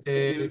 and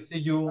see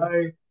you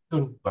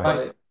soon.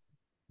 Bye.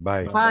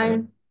 Bye.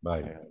 Bye.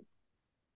 Bye. Bye.